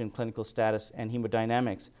function, clinical status, and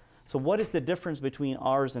hemodynamics. So what is the difference between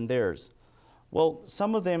ours and theirs? Well,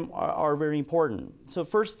 some of them are very important. So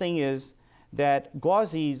first thing is that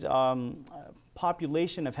Gauzy's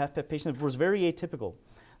population of HFpEF patients was very atypical.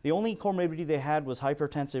 The only comorbidity they had was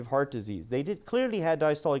hypertensive heart disease. They clearly had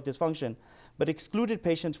diastolic dysfunction, but excluded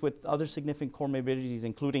patients with other significant comorbidities,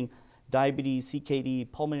 including diabetes,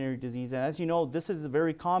 CKD, pulmonary disease. And as you know, this is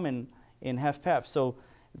very common in HFpEF. So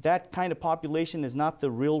that kind of population is not the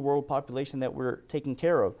real world population that we're taking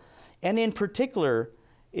care of. And in particular,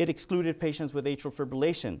 it excluded patients with atrial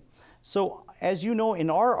fibrillation. So as you know, in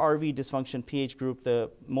our RV dysfunction PH group, the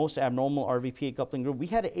most abnormal RV-PA coupling group, we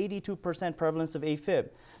had an 82% prevalence of AFib.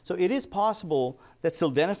 So it is possible that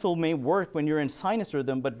sildenafil may work when you're in sinus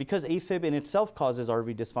rhythm, but because AFib in itself causes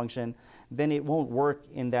RV dysfunction, then it won't work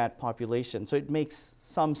in that population. So it makes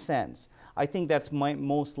some sense. I think that's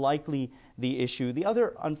most likely the issue. The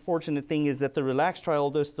other unfortunate thing is that the RELAX trial,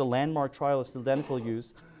 although it's the landmark trial of sildenafil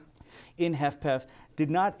use in HFpEF, did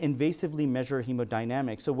not invasively measure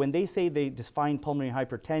hemodynamics. So when they say they define pulmonary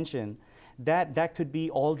hypertension, that could be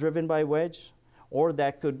all driven by wedge, or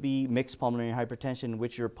that could be mixed pulmonary hypertension in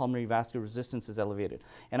which your pulmonary vascular resistance is elevated.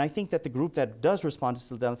 And I think that the group that does respond to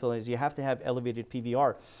sildenafil is you have to have elevated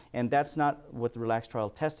PVR, and that's not what the RELAX trial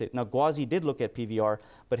tested. Now, Gauzy did look at PVR,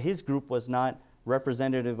 but his group was not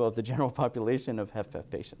representative of the general population of HFpEF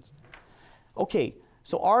patients. Okay.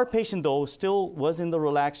 So our patient, though, still was in the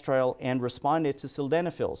RELAX trial and responded to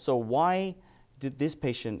sildenafil. So why did this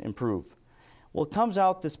patient improve? Well, it comes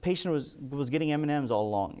out this patient was getting M&Ms all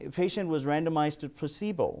along. The patient was randomized to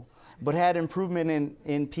placebo, but had improvement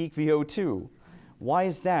in peak VO2. Why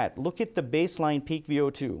is that? Look at the baseline peak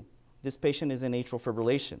VO2. This patient is in atrial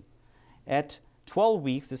fibrillation. At 12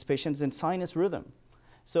 weeks, this patient is in sinus rhythm.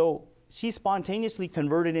 So she spontaneously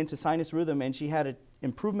converted into sinus rhythm, and she had an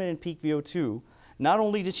improvement in peak VO2. Not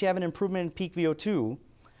only did she have an improvement in peak VO2,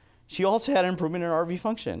 she also had an improvement in RV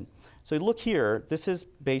function. So look here, this is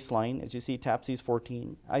baseline. As you see, TAPSE is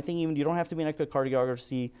 14. I think even you don't have to be an echocardiographer to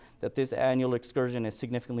see that this annual excursion is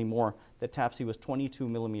significantly more. The TAPSE was 22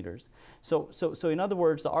 millimeters. So in other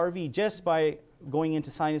words, the RV, just by going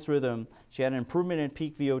into sinus rhythm, she had an improvement in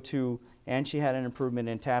peak VO2, and she had an improvement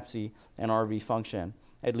in TAPSE and RV function,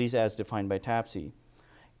 at least as defined by TAPSE.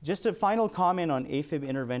 Just a final comment on AFib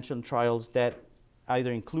intervention trials that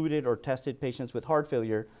either included or tested patients with heart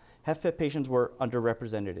failure. HFpEF patients were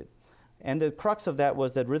underrepresented. And the crux of that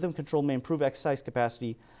was that rhythm control may improve exercise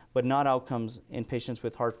capacity, but not outcomes in patients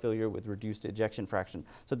with heart failure with reduced ejection fraction.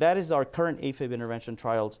 So that is our current AFib intervention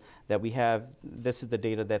trials that we have. This is the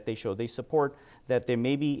data that they show. They support that there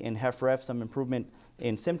may be in HFrEF some improvement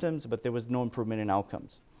in symptoms, but there was no improvement in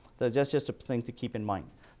outcomes. So that's just a thing to keep in mind.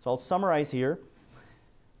 So I'll summarize here.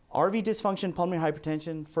 RV dysfunction, pulmonary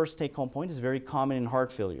hypertension, first take-home point, is very common in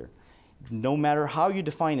heart failure. No matter how you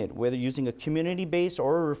define it, whether using a community-based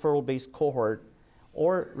or a referral-based cohort,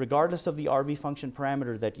 or regardless of the RV function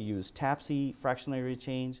parameter that you use, TAPSE, fractional area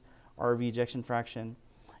change, RV ejection fraction,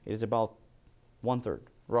 it is about 1/3,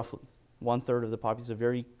 roughly. 1/3 of the population is a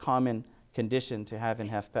very common condition to have in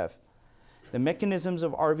HFpEF. The mechanisms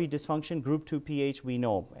of RV dysfunction, group 2 PH, we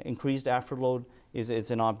know. Increased afterload is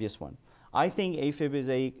an obvious one. I think AFib is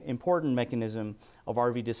an important mechanism of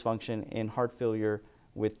RV dysfunction in heart failure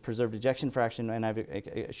with preserved ejection fraction, and I've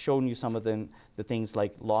shown you some of the things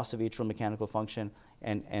like loss of atrial mechanical function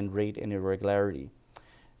and rate and irregularity.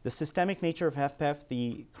 The systemic nature of HFpEF,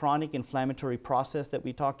 the chronic inflammatory process that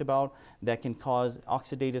we talked about that can cause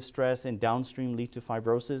oxidative stress and downstream lead to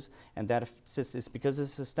fibrosis, and that is because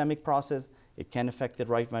it's a systemic process, it can affect the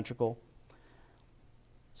right ventricle.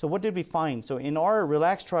 So what did we find? So in our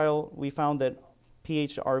RELAX trial, we found that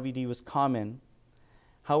PH to RVD was common.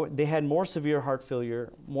 How they had more severe heart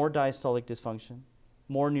failure, more diastolic dysfunction,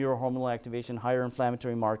 more neurohormonal activation, higher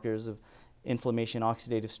inflammatory markers of inflammation,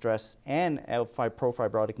 oxidative stress, and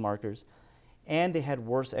profibrotic markers. And they had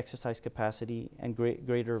worse exercise capacity and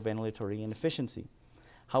greater ventilatory inefficiency.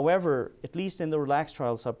 However, at least in the RELAX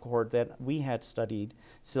trial subcohort that we had studied,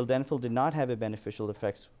 sildenafil did not have a beneficial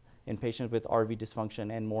effects in patients with RV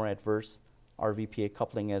dysfunction and more adverse RV-PA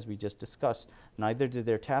coupling, as we just discussed. Neither did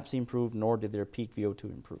their TAPSE improve, nor did their peak VO2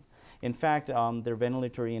 improve. In fact, their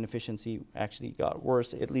ventilatory inefficiency actually got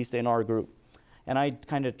worse, at least in our group. And I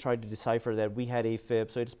kind of tried to decipher that we had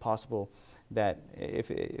AFib, so it's possible that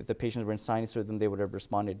if the patients were in sinus rhythm, they would have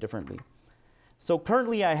responded differently. So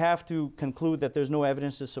currently, I have to conclude that there's no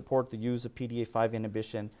evidence to support the use of PDA5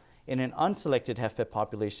 inhibition in an unselected HFpEF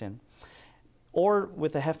population, or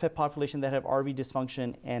with a HFpEF population that have RV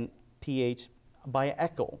dysfunction and PH by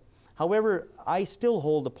echo. However, I still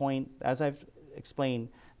hold the point, as I've explained,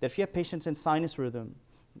 that if you have patients in sinus rhythm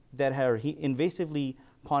that are invasively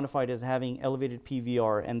quantified as having elevated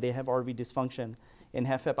PVR and they have RV dysfunction in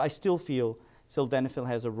HFpEF, I still feel sildenafil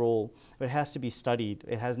has a role, but it has to be studied.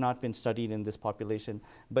 It has not been studied in this population,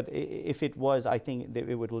 but if it was, I think that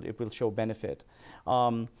it will show benefit.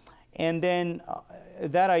 And then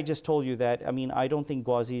that I just told you that, I mean, I don't think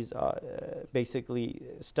Gauzy's basically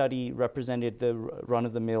study represented the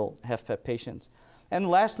run-of-the-mill HFpEF patients. And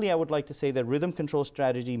lastly, I would like to say that rhythm control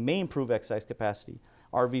strategy may improve exercise capacity,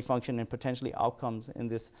 RV function, and potentially outcomes in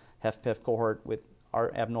this HFpEF cohort with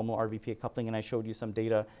our abnormal RVPA coupling. And I showed you some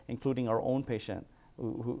data, including our own patient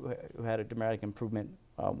who had a dramatic improvement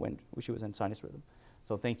when she was in sinus rhythm.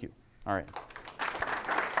 So thank you. All right.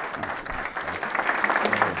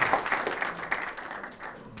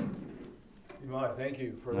 IMAD, thank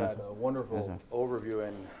you for that wonderful overview,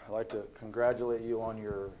 and I'd like to congratulate you on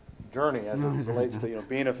your journey as it relates to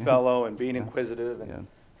being a fellow and being inquisitive and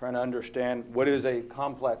trying to understand what is a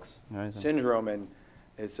complex syndrome, and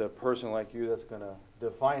it's a person like you that's going to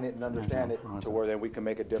define it and understand it to where then we can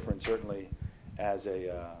make a difference, certainly as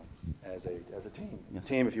a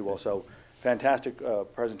team, if you will. So fantastic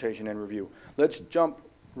presentation and review. Let's jump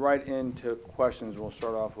right into questions. We'll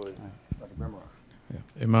start off with Dr. Brimrock.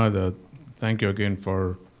 Yeah. IMAD, thank you again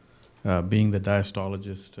for being the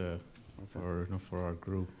diastologist for our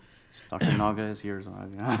group. Dr. Naga is here. So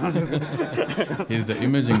He's the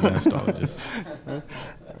imaging diastologist.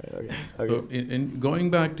 Okay. So in going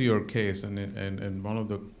back to your case, and one of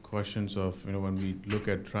the questions of, when we look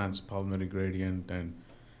at transpulmonary gradient and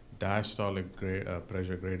diastolic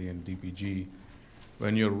pressure gradient, DPG,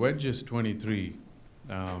 when your wedge is 23,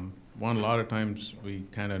 a lot of times we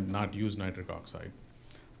kind of not use nitric oxide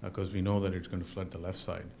because we know that it's going to flood the left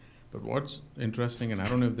side. But what's interesting, and I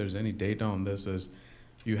don't know if there's any data on this, is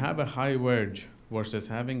you have a high wedge versus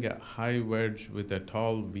having a high wedge with a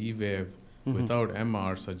tall V wave without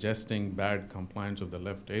MR, suggesting bad compliance of the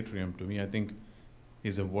left atrium, to me, I think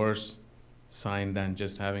is a worse sign than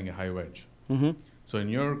just having a high wedge. So in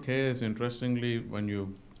your case, interestingly, when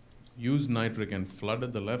you use nitric and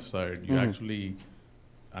flooded the left side, you actually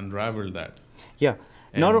unraveled that. Yeah.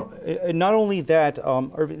 Not only that,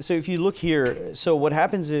 so if you look here, so what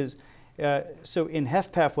happens is, so in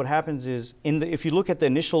HFpEF, what happens is, if you look at the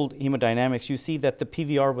initial hemodynamics, you see that the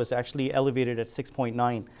PVR was actually elevated at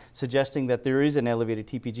 6.9, suggesting that there is an elevated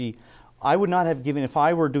TPG. I would not have given, if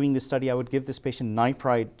I were doing this study, I would give this patient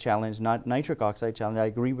nipride challenge, not nitric oxide challenge. I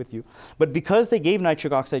agree with you. But because they gave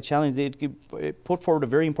nitric oxide challenge, it put forward a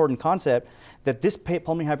very important concept that this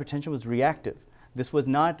pulmonary hypertension was reactive. This was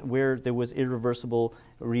not where there was irreversible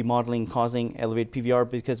remodeling causing elevated PVR,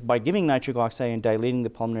 because by giving nitric oxide and dilating the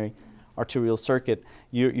pulmonary arterial circuit,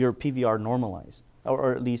 your PVR normalized,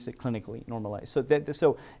 or at least clinically normalized.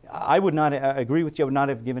 So I would not agree with you. I would not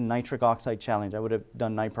have given nitric oxide challenge. I would have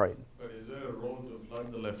done nipride. But is there a role to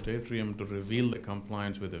flood the left atrium to reveal the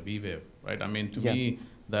compliance with a V wave, right? I mean, to me,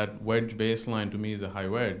 that wedge baseline to me is a high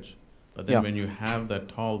wedge. But then when you have that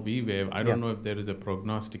tall V wave, I don't know if there is a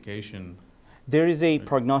prognostication. There is a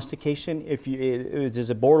prognostication. If you, there's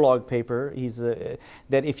a Borlaug paper.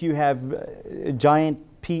 That if you have giant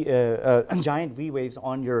V waves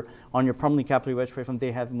on your pulmonary capillary wedge parenchyma,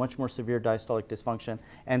 they have much more severe diastolic dysfunction,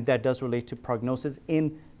 and that does relate to prognosis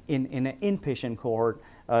in an inpatient cohort.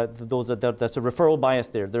 That's a referral bias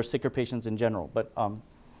there. There's sicker patients in general,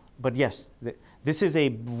 but yes, this is a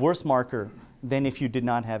worse marker than if you did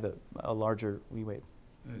not have a larger V wave.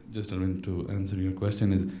 Just to answer your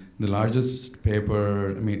question, is the largest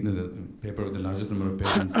paper, the paper with the largest number of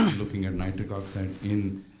patients looking at nitric oxide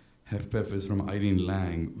in HFpEF is from Irene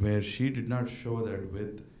Lang, where she did not show that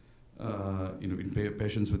with, in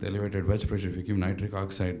patients with elevated wedge pressure, if you give nitric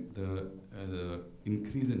oxide, the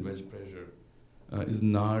increase in wedge pressure is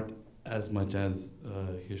not as much as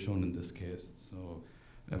is shown in this case. So,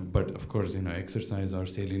 but of course, exercise or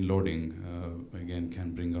saline loading, again,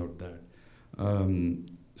 can bring out that.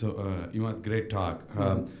 Imad, great talk.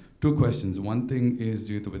 Two questions. One thing is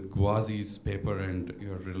with Gauzy's paper and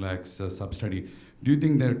your RELAX sub-study. Do you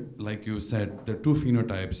think that, like you said, there are two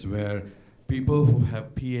phenotypes where people who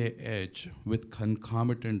have PAH with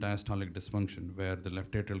concomitant diastolic dysfunction, where the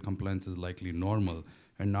left atrial compliance is likely normal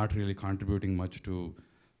and not really contributing much to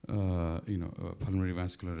pulmonary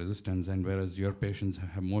vascular resistance, and whereas your patients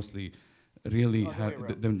have mostly really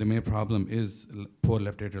the main problem is poor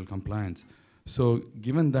left atrial compliance. So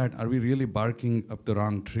given that, are we really barking up the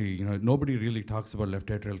wrong tree? Nobody really talks about left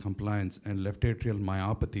atrial compliance and left atrial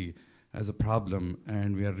myopathy as a problem,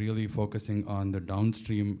 and we are really focusing on the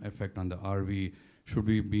downstream effect on the RV. Should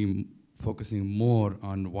we be focusing more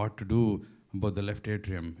on what to do about the left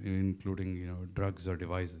atrium, including drugs or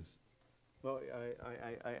devices? Well,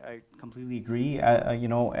 I completely agree. You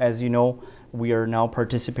know, as you know, we are now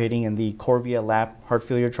participating in the Corvia LAP heart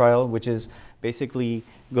failure trial, which is basically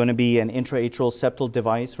going to be an intra-atrial septal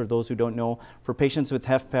device, for those who don't know, for patients with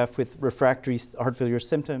HFpEF with refractory heart failure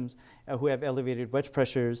symptoms who have elevated wedge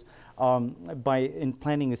pressures. By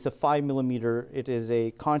implanting this, a 5 millimeter, it is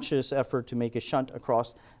a conscious effort to make a shunt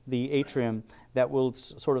across the atrium that will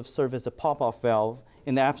sort of serve as a pop-off valve.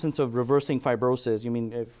 In the absence of reversing fibrosis, you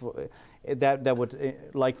mean if, that would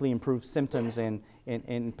likely improve symptoms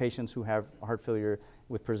in patients who have heart failure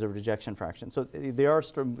with preserved ejection fraction. So they are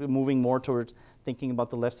moving more towards thinking about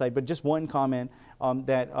the left side. But just one comment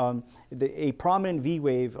that a prominent V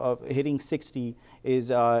wave of hitting 60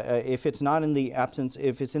 is if it's not in the absence,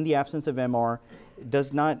 if it's in the absence of MR,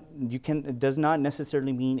 does not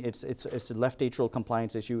necessarily mean it's a left atrial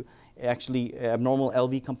compliance issue. Actually, abnormal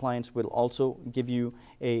LV compliance will also give you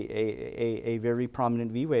a very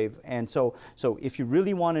prominent V wave. And so if you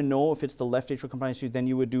really want to know if it's the left atrial compliance issue, then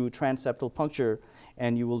you would do transeptal puncture,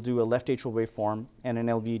 and you will do a left atrial waveform and an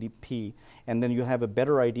LVDP, and then you have a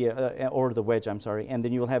better idea, or the wedge, I'm sorry, and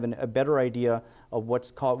then you will have a better idea of what's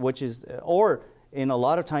called, which is, or in a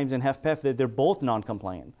lot of times in HFpEF, they're both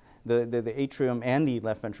non-compliant, the atrium and the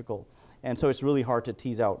left ventricle, and so it's really hard to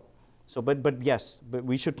tease out. So, but yes, but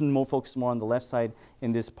we should focus more on the left side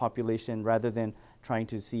in this population rather than trying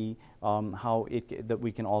to see how that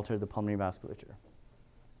we can alter the pulmonary vasculature.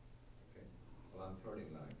 Okay. Well, I'm third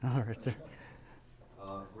in line. All right, sir.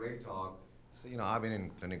 Great talk. So, you know, I've been in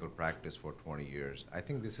clinical practice for 20 years. I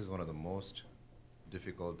think this is one of the most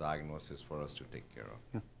difficult diagnoses for us to take care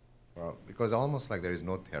of. Yeah. Because almost like there is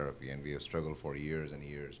no therapy, and we have struggled for years and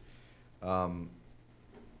years.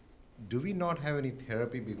 Do we not have any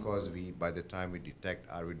therapy because by the time we detect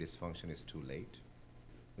RV dysfunction, it's too late?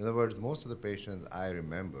 In other words, most of the patients I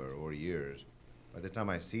remember over years, by the time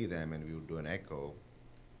I see them and we would do an echo,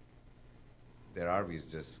 their RV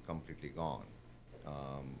is just completely gone.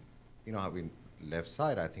 You know, how we left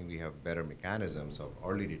side, I think we have better mechanisms of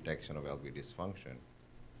early detection of LV dysfunction,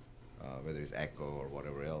 whether it's echo or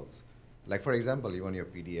whatever else. Like, for example, even your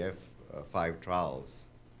PDF-5 trials,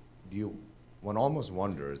 one almost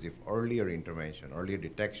wonders if earlier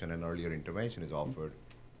detection and earlier intervention is offered,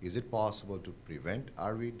 is it possible to prevent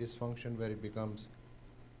RV dysfunction where it becomes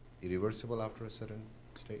irreversible after a certain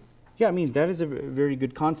state? Yeah, I mean, that is a very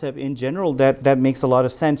good concept. In general, that makes a lot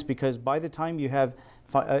of sense, because by the time you have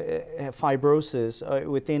fibrosis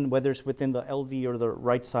whether it's within the LV or the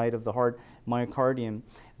right side of the heart myocardium,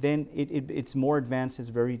 then it's more advanced. It's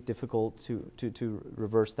very difficult to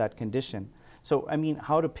reverse that condition. So, I mean,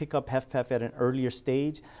 how to pick up HFpEF at an earlier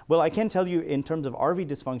stage? Well, I can tell you in terms of RV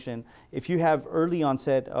dysfunction, if you have early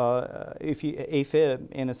onset,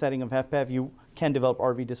 AFib in a setting of HFpEF, you can develop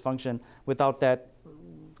RV dysfunction without that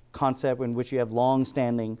concept in which you have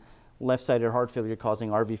long-standing left-sided heart failure causing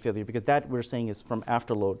RV failure, because that we're saying is from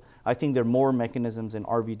afterload. I think there are more mechanisms in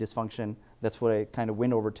RV dysfunction, that's what I kind of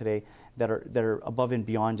went over today, that are above and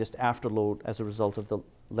beyond just afterload as a result of the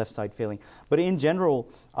left side failing. But in general,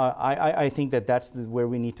 I think that's where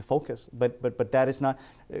we need to focus. But that is not,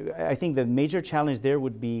 I think the major challenge there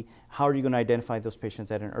would be, how are you going to identify those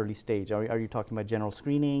patients at an early stage? Are you talking about general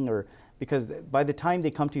screening, or, because by the time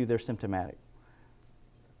they come to you, they're symptomatic,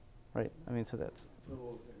 right? I mean, so that's.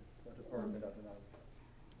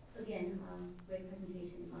 Again, great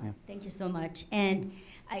presentation. Yeah. Thank you so much. And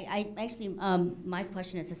I actually, my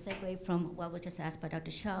question is a segue from what was just asked by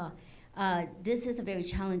Dr. Shah. This is a very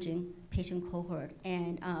challenging patient cohort,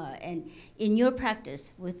 and in your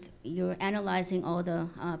practice, with your analyzing all the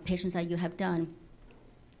patients that you have done,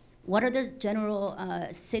 what are the general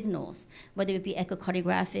signals, whether it be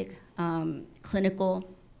echocardiographic,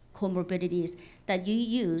 clinical, comorbidities, that you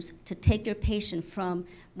use to take your patient from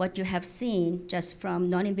what you have seen just from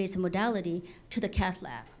non-invasive modality to the cath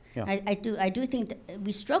lab? Yeah. I do think that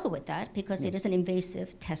we struggle with that, because it is an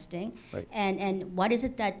invasive testing. Right. And what is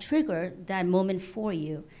it that triggered that moment for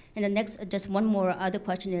you? And the next, just one more other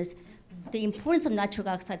question is the importance of nitric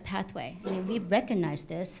oxide pathway. I mean, we've recognized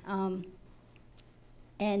this.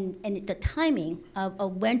 And the timing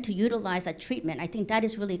of when to utilize that treatment, I think that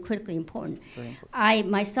is really critically important. I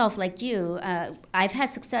myself, like you, I've had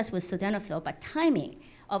success with sildenafil, but timing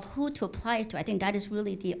of who to apply it to, I think that is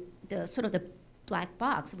really the sort of the black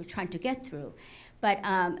box we're trying to get through. But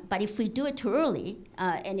if we do it too early,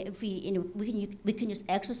 and if we can use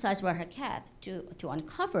exercise or cath to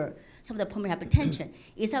uncover some of the pulmonary hypertension,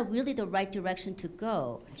 is that really the right direction to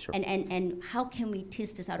go? Sure. And how can we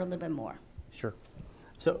tease this out a little bit more? Sure.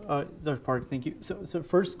 So, Dr. Park, thank you. So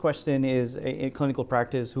first question is, in clinical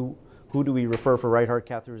practice, who who do we refer for right heart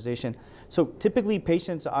catheterization? So typically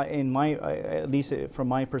patients, at least from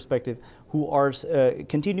my perspective, who are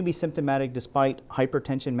continue to be symptomatic despite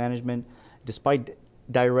hypertension management, despite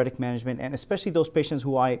diuretic management, and especially those patients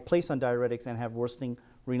who I place on diuretics and have worsening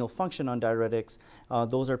renal function on diuretics,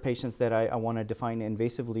 those are patients that I want to define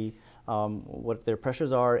invasively what their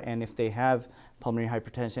pressures are, and if they have pulmonary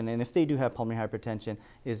hypertension, and if they do have pulmonary hypertension,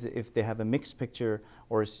 is if they have a mixed picture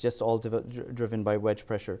or it's just all driven by wedge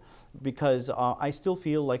pressure. Because I still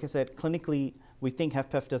feel, like I said, clinically we think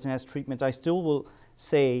HFpEF doesn't have treatments. I still will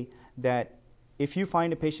say that if you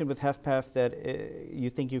find a patient with HFpEF that you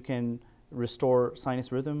think you can restore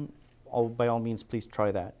sinus rhythm, by all means please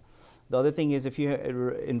try that. The other thing is if you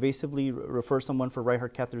invasively refer someone for right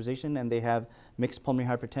heart catheterization and they have mixed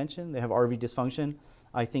pulmonary hypertension, they have RV dysfunction,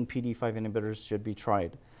 I think PDE5 inhibitors should be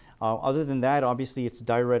tried. Other than that, obviously it's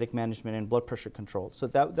diuretic management and blood pressure control. So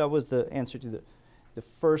that was the answer to the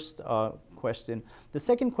first question. The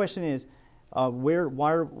second question is,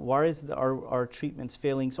 why is our treatments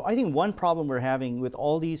failing? So I think one problem we're having with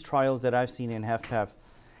all these trials that I've seen in HFpEF,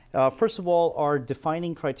 first of all, our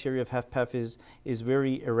defining criteria of HFpEF is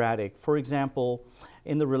very erratic. For example,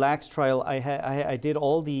 in the RELAX trial, I did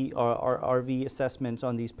all the RV assessments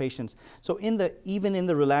on these patients. So even in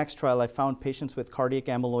the RELAX trial, I found patients with cardiac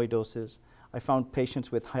amyloidosis. I found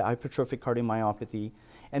patients with hypertrophic cardiomyopathy.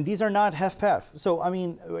 And these are not HFpEF. So, I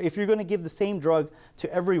mean, if you're going to give the same drug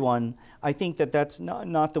to everyone, I think that that's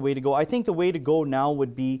not the way to go. I think the way to go now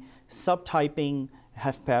would be subtyping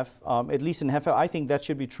HFpEF, at least in HFpEF. I think that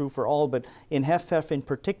should be true for all, but in HFpEF in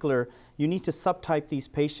particular, you need to subtype these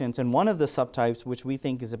patients. And one of the subtypes, which we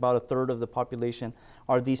think is about 1/3 of the population,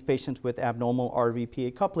 are these patients with abnormal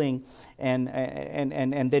RV-PA coupling, and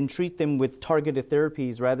then treat them with targeted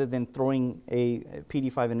therapies rather than throwing a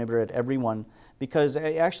PDE5 inhibitor at everyone. Because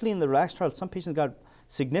actually in the RELAX trial, some patients got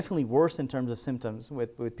significantly worse in terms of symptoms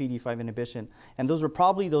with PDE5 inhibition. And those were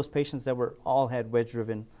probably those patients that all had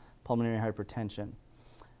wedge-driven pulmonary hypertension.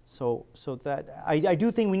 So that I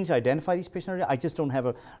do think we need to identify these patients. I just don't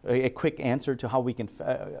have a quick answer to how we can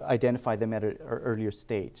identify them at an earlier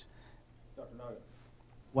stage. Dr. Naga.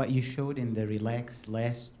 What you showed in the RELAX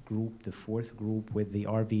last group, the 4th group with the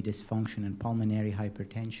RV dysfunction and pulmonary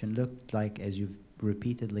hypertension, looked like, as you've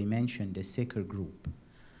repeatedly mentioned, a sicker group.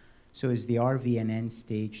 So is the RV an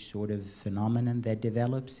end-stage sort of phenomenon that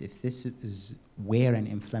develops? If this is where an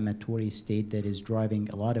inflammatory state that is driving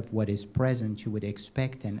a lot of what is present, you would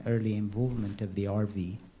expect an early involvement of the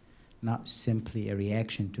RV, not simply a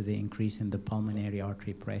reaction to the increase in the pulmonary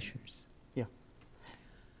artery pressures. Yeah.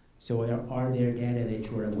 So are there data that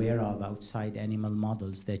you're aware of outside animal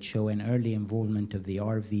models that show an early involvement of the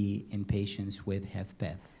RV in patients with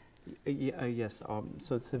HFpEF? Yes,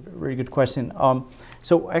 so it's a very good question.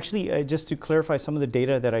 So actually, just to clarify some of the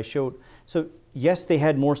data that I showed, so yes, they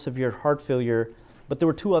had more severe heart failure, but there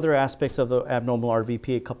were 2 other aspects of the abnormal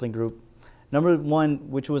RV-PA coupling group. Number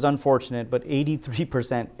one, which was unfortunate, but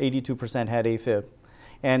 83%, 82% had AFib.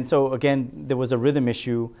 And so again, there was a rhythm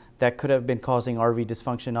issue that could have been causing RV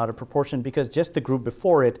dysfunction out of proportion, because just the group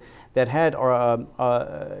before it that had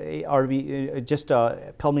pulmonary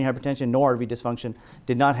hypertension, no RV dysfunction,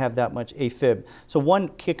 did not have that much AFib. So one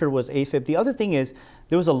kicker was AFib. The other thing is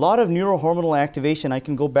there was a lot of neurohormonal activation. I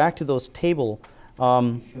can go back to those table.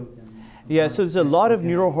 Yeah, so there's a lot of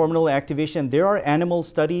neurohormonal activation. There are animal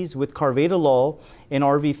studies with carvedilol in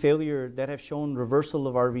RV failure that have shown reversal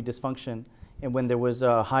of RV dysfunction and when there was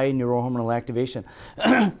high neurohormonal activation.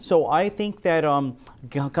 So I think that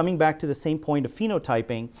coming back to the same point of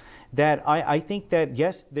phenotyping, that I think that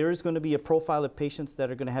yes, there is going to be a profile of patients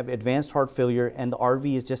that are going to have advanced heart failure and the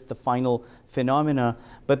RV is just the final phenomena.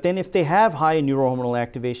 But then if they have high neurohormonal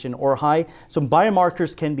activation or so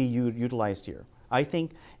biomarkers can be utilized here. I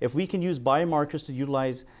think if we can use biomarkers to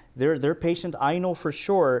utilize their patients, I know for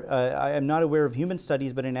sure, I am not aware of human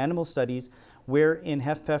studies, but in animal studies, where in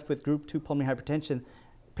HFpEF with group 2 pulmonary hypertension,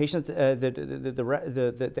 patients,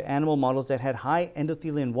 the animal models that had high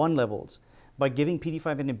endothelin 1 levels, by giving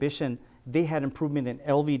PDE5 inhibition, they had improvement in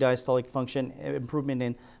LV diastolic function, improvement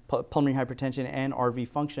in pulmonary hypertension and RV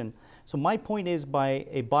function. So my point is, by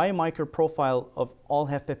a biomarker profile of all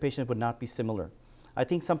HFpEF patients would not be similar. I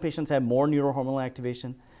think some patients have more neurohormonal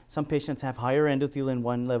activation, some patients have higher endothelin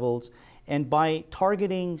 1 levels, and by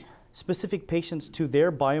targeting specific patients to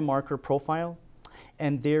their biomarker profile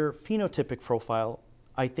and their phenotypic profile,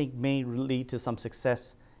 I think may lead to some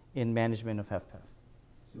success in management of HFpEF.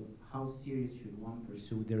 So how serious should one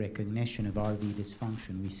pursue the recognition of RV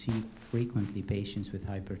dysfunction? We see frequently patients with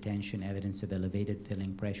hypertension, evidence of elevated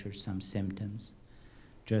filling pressure, some symptoms.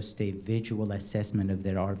 Just a visual assessment of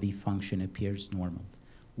their RV function appears normal.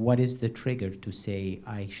 what is the trigger to say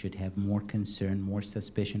I should have more concern, more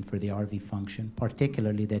suspicion for the RV function,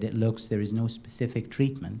 particularly that it looks there is no specific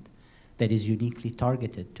treatment that is uniquely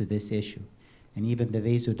targeted to this issue? And even the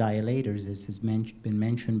vasodilators, as has been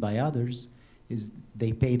mentioned by others, is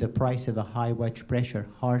they pay the price of a high wedge pressure,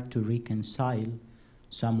 hard to reconcile.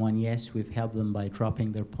 Someone, yes, we've helped them by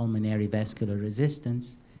dropping their pulmonary vascular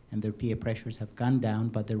resistance, and their PA pressures have gone down,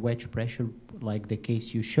 but their wedge pressure, like the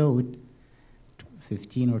case you showed,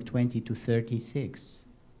 15 or 20 to 36.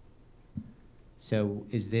 So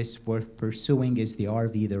is this worth pursuing? Is the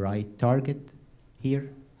RV the right target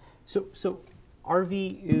here? So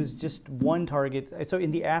RV is just one target. So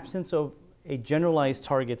in the absence of a generalized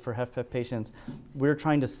target for HFpEF patients, we're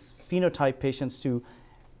trying to phenotype patients to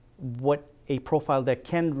what a profile that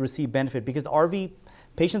can receive benefit, because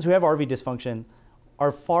patients who have RV dysfunction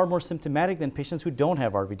are far more symptomatic than patients who don't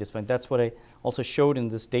have RV dysfunction. That's what I also showed in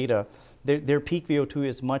this data. Their peak VO2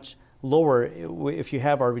 is much lower if you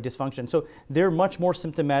have RV dysfunction. So they're much more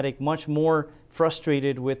symptomatic, much more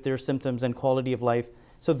frustrated with their symptoms and quality of life.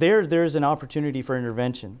 So there's an opportunity for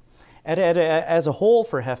intervention. As a whole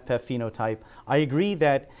for HFpEF phenotype, I agree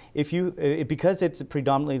that because it's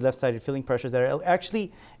predominantly left-sided filling pressures, that are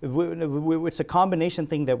actually, it's a combination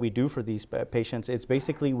thing that we do for these patients. It's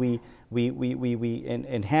basically we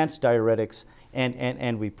enhance diuretics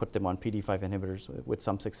and we put them on PDE5 inhibitors with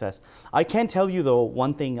some success. I can tell you though,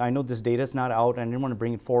 one thing, I know this data is not out and I didn't want to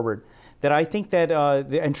bring it forward, that I think that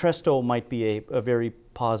the Entresto might be a very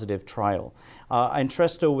positive trial.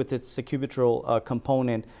 Entresto with its sacubitril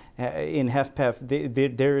component in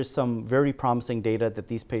HFpEF, there is some very promising data that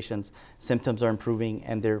these patients' symptoms are improving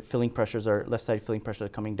and their filling pressures are, left-sided filling pressures are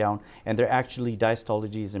coming down, and their actually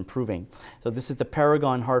diastology is improving. So this is the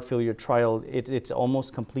Paragon heart failure trial. It's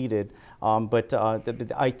almost completed, but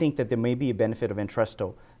I think that there may be a benefit of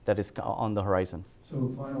Entresto that is on the horizon.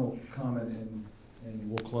 So final comment, and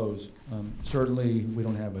we'll close. Certainly, we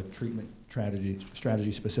don't have a treatment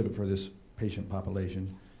strategy specific for this patient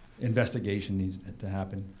population. Investigation needs to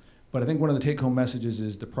happen. But I think one of the take-home messages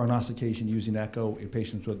is the prognostication using echo in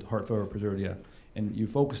patients with heart failure or preservia. And you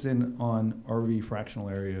focused in on RV fractional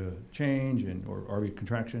area change or RV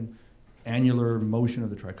contraction, annular motion of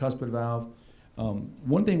the tricuspid valve.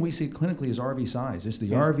 One thing we see clinically is RV size. It's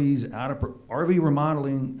the RV's RV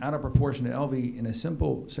remodeling out of proportion to LV in a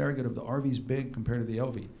simple surrogate of the RV's big compared to the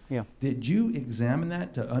LV. Yeah. Did you examine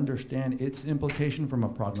that to understand its implication from a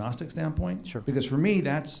prognostic standpoint? Sure. Because for me,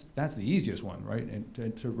 that's the easiest one, right?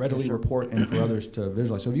 And to readily report and for others to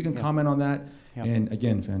visualize. So if you can comment on that, and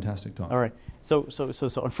again, fantastic talk. All right. So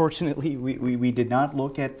unfortunately, we did not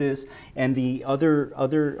look at this, and the other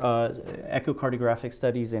echocardiographic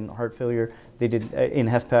studies in heart failure, they did in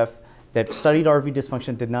HFpEF that studied RV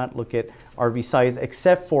dysfunction did not look at RV size,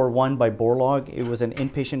 except for one by Borlaug. It was an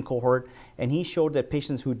inpatient cohort, and he showed that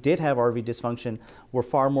patients who did have RV dysfunction were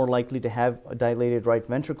far more likely to have dilated right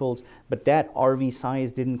ventricles, but that RV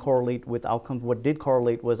size didn't correlate with outcomes. What did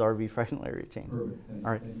correlate was RV fractional area change. Perfect.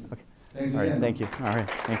 All right. Okay. Thanks All again. right. Thank you. All right.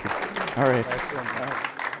 Thank you. All right.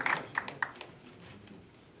 Excellent.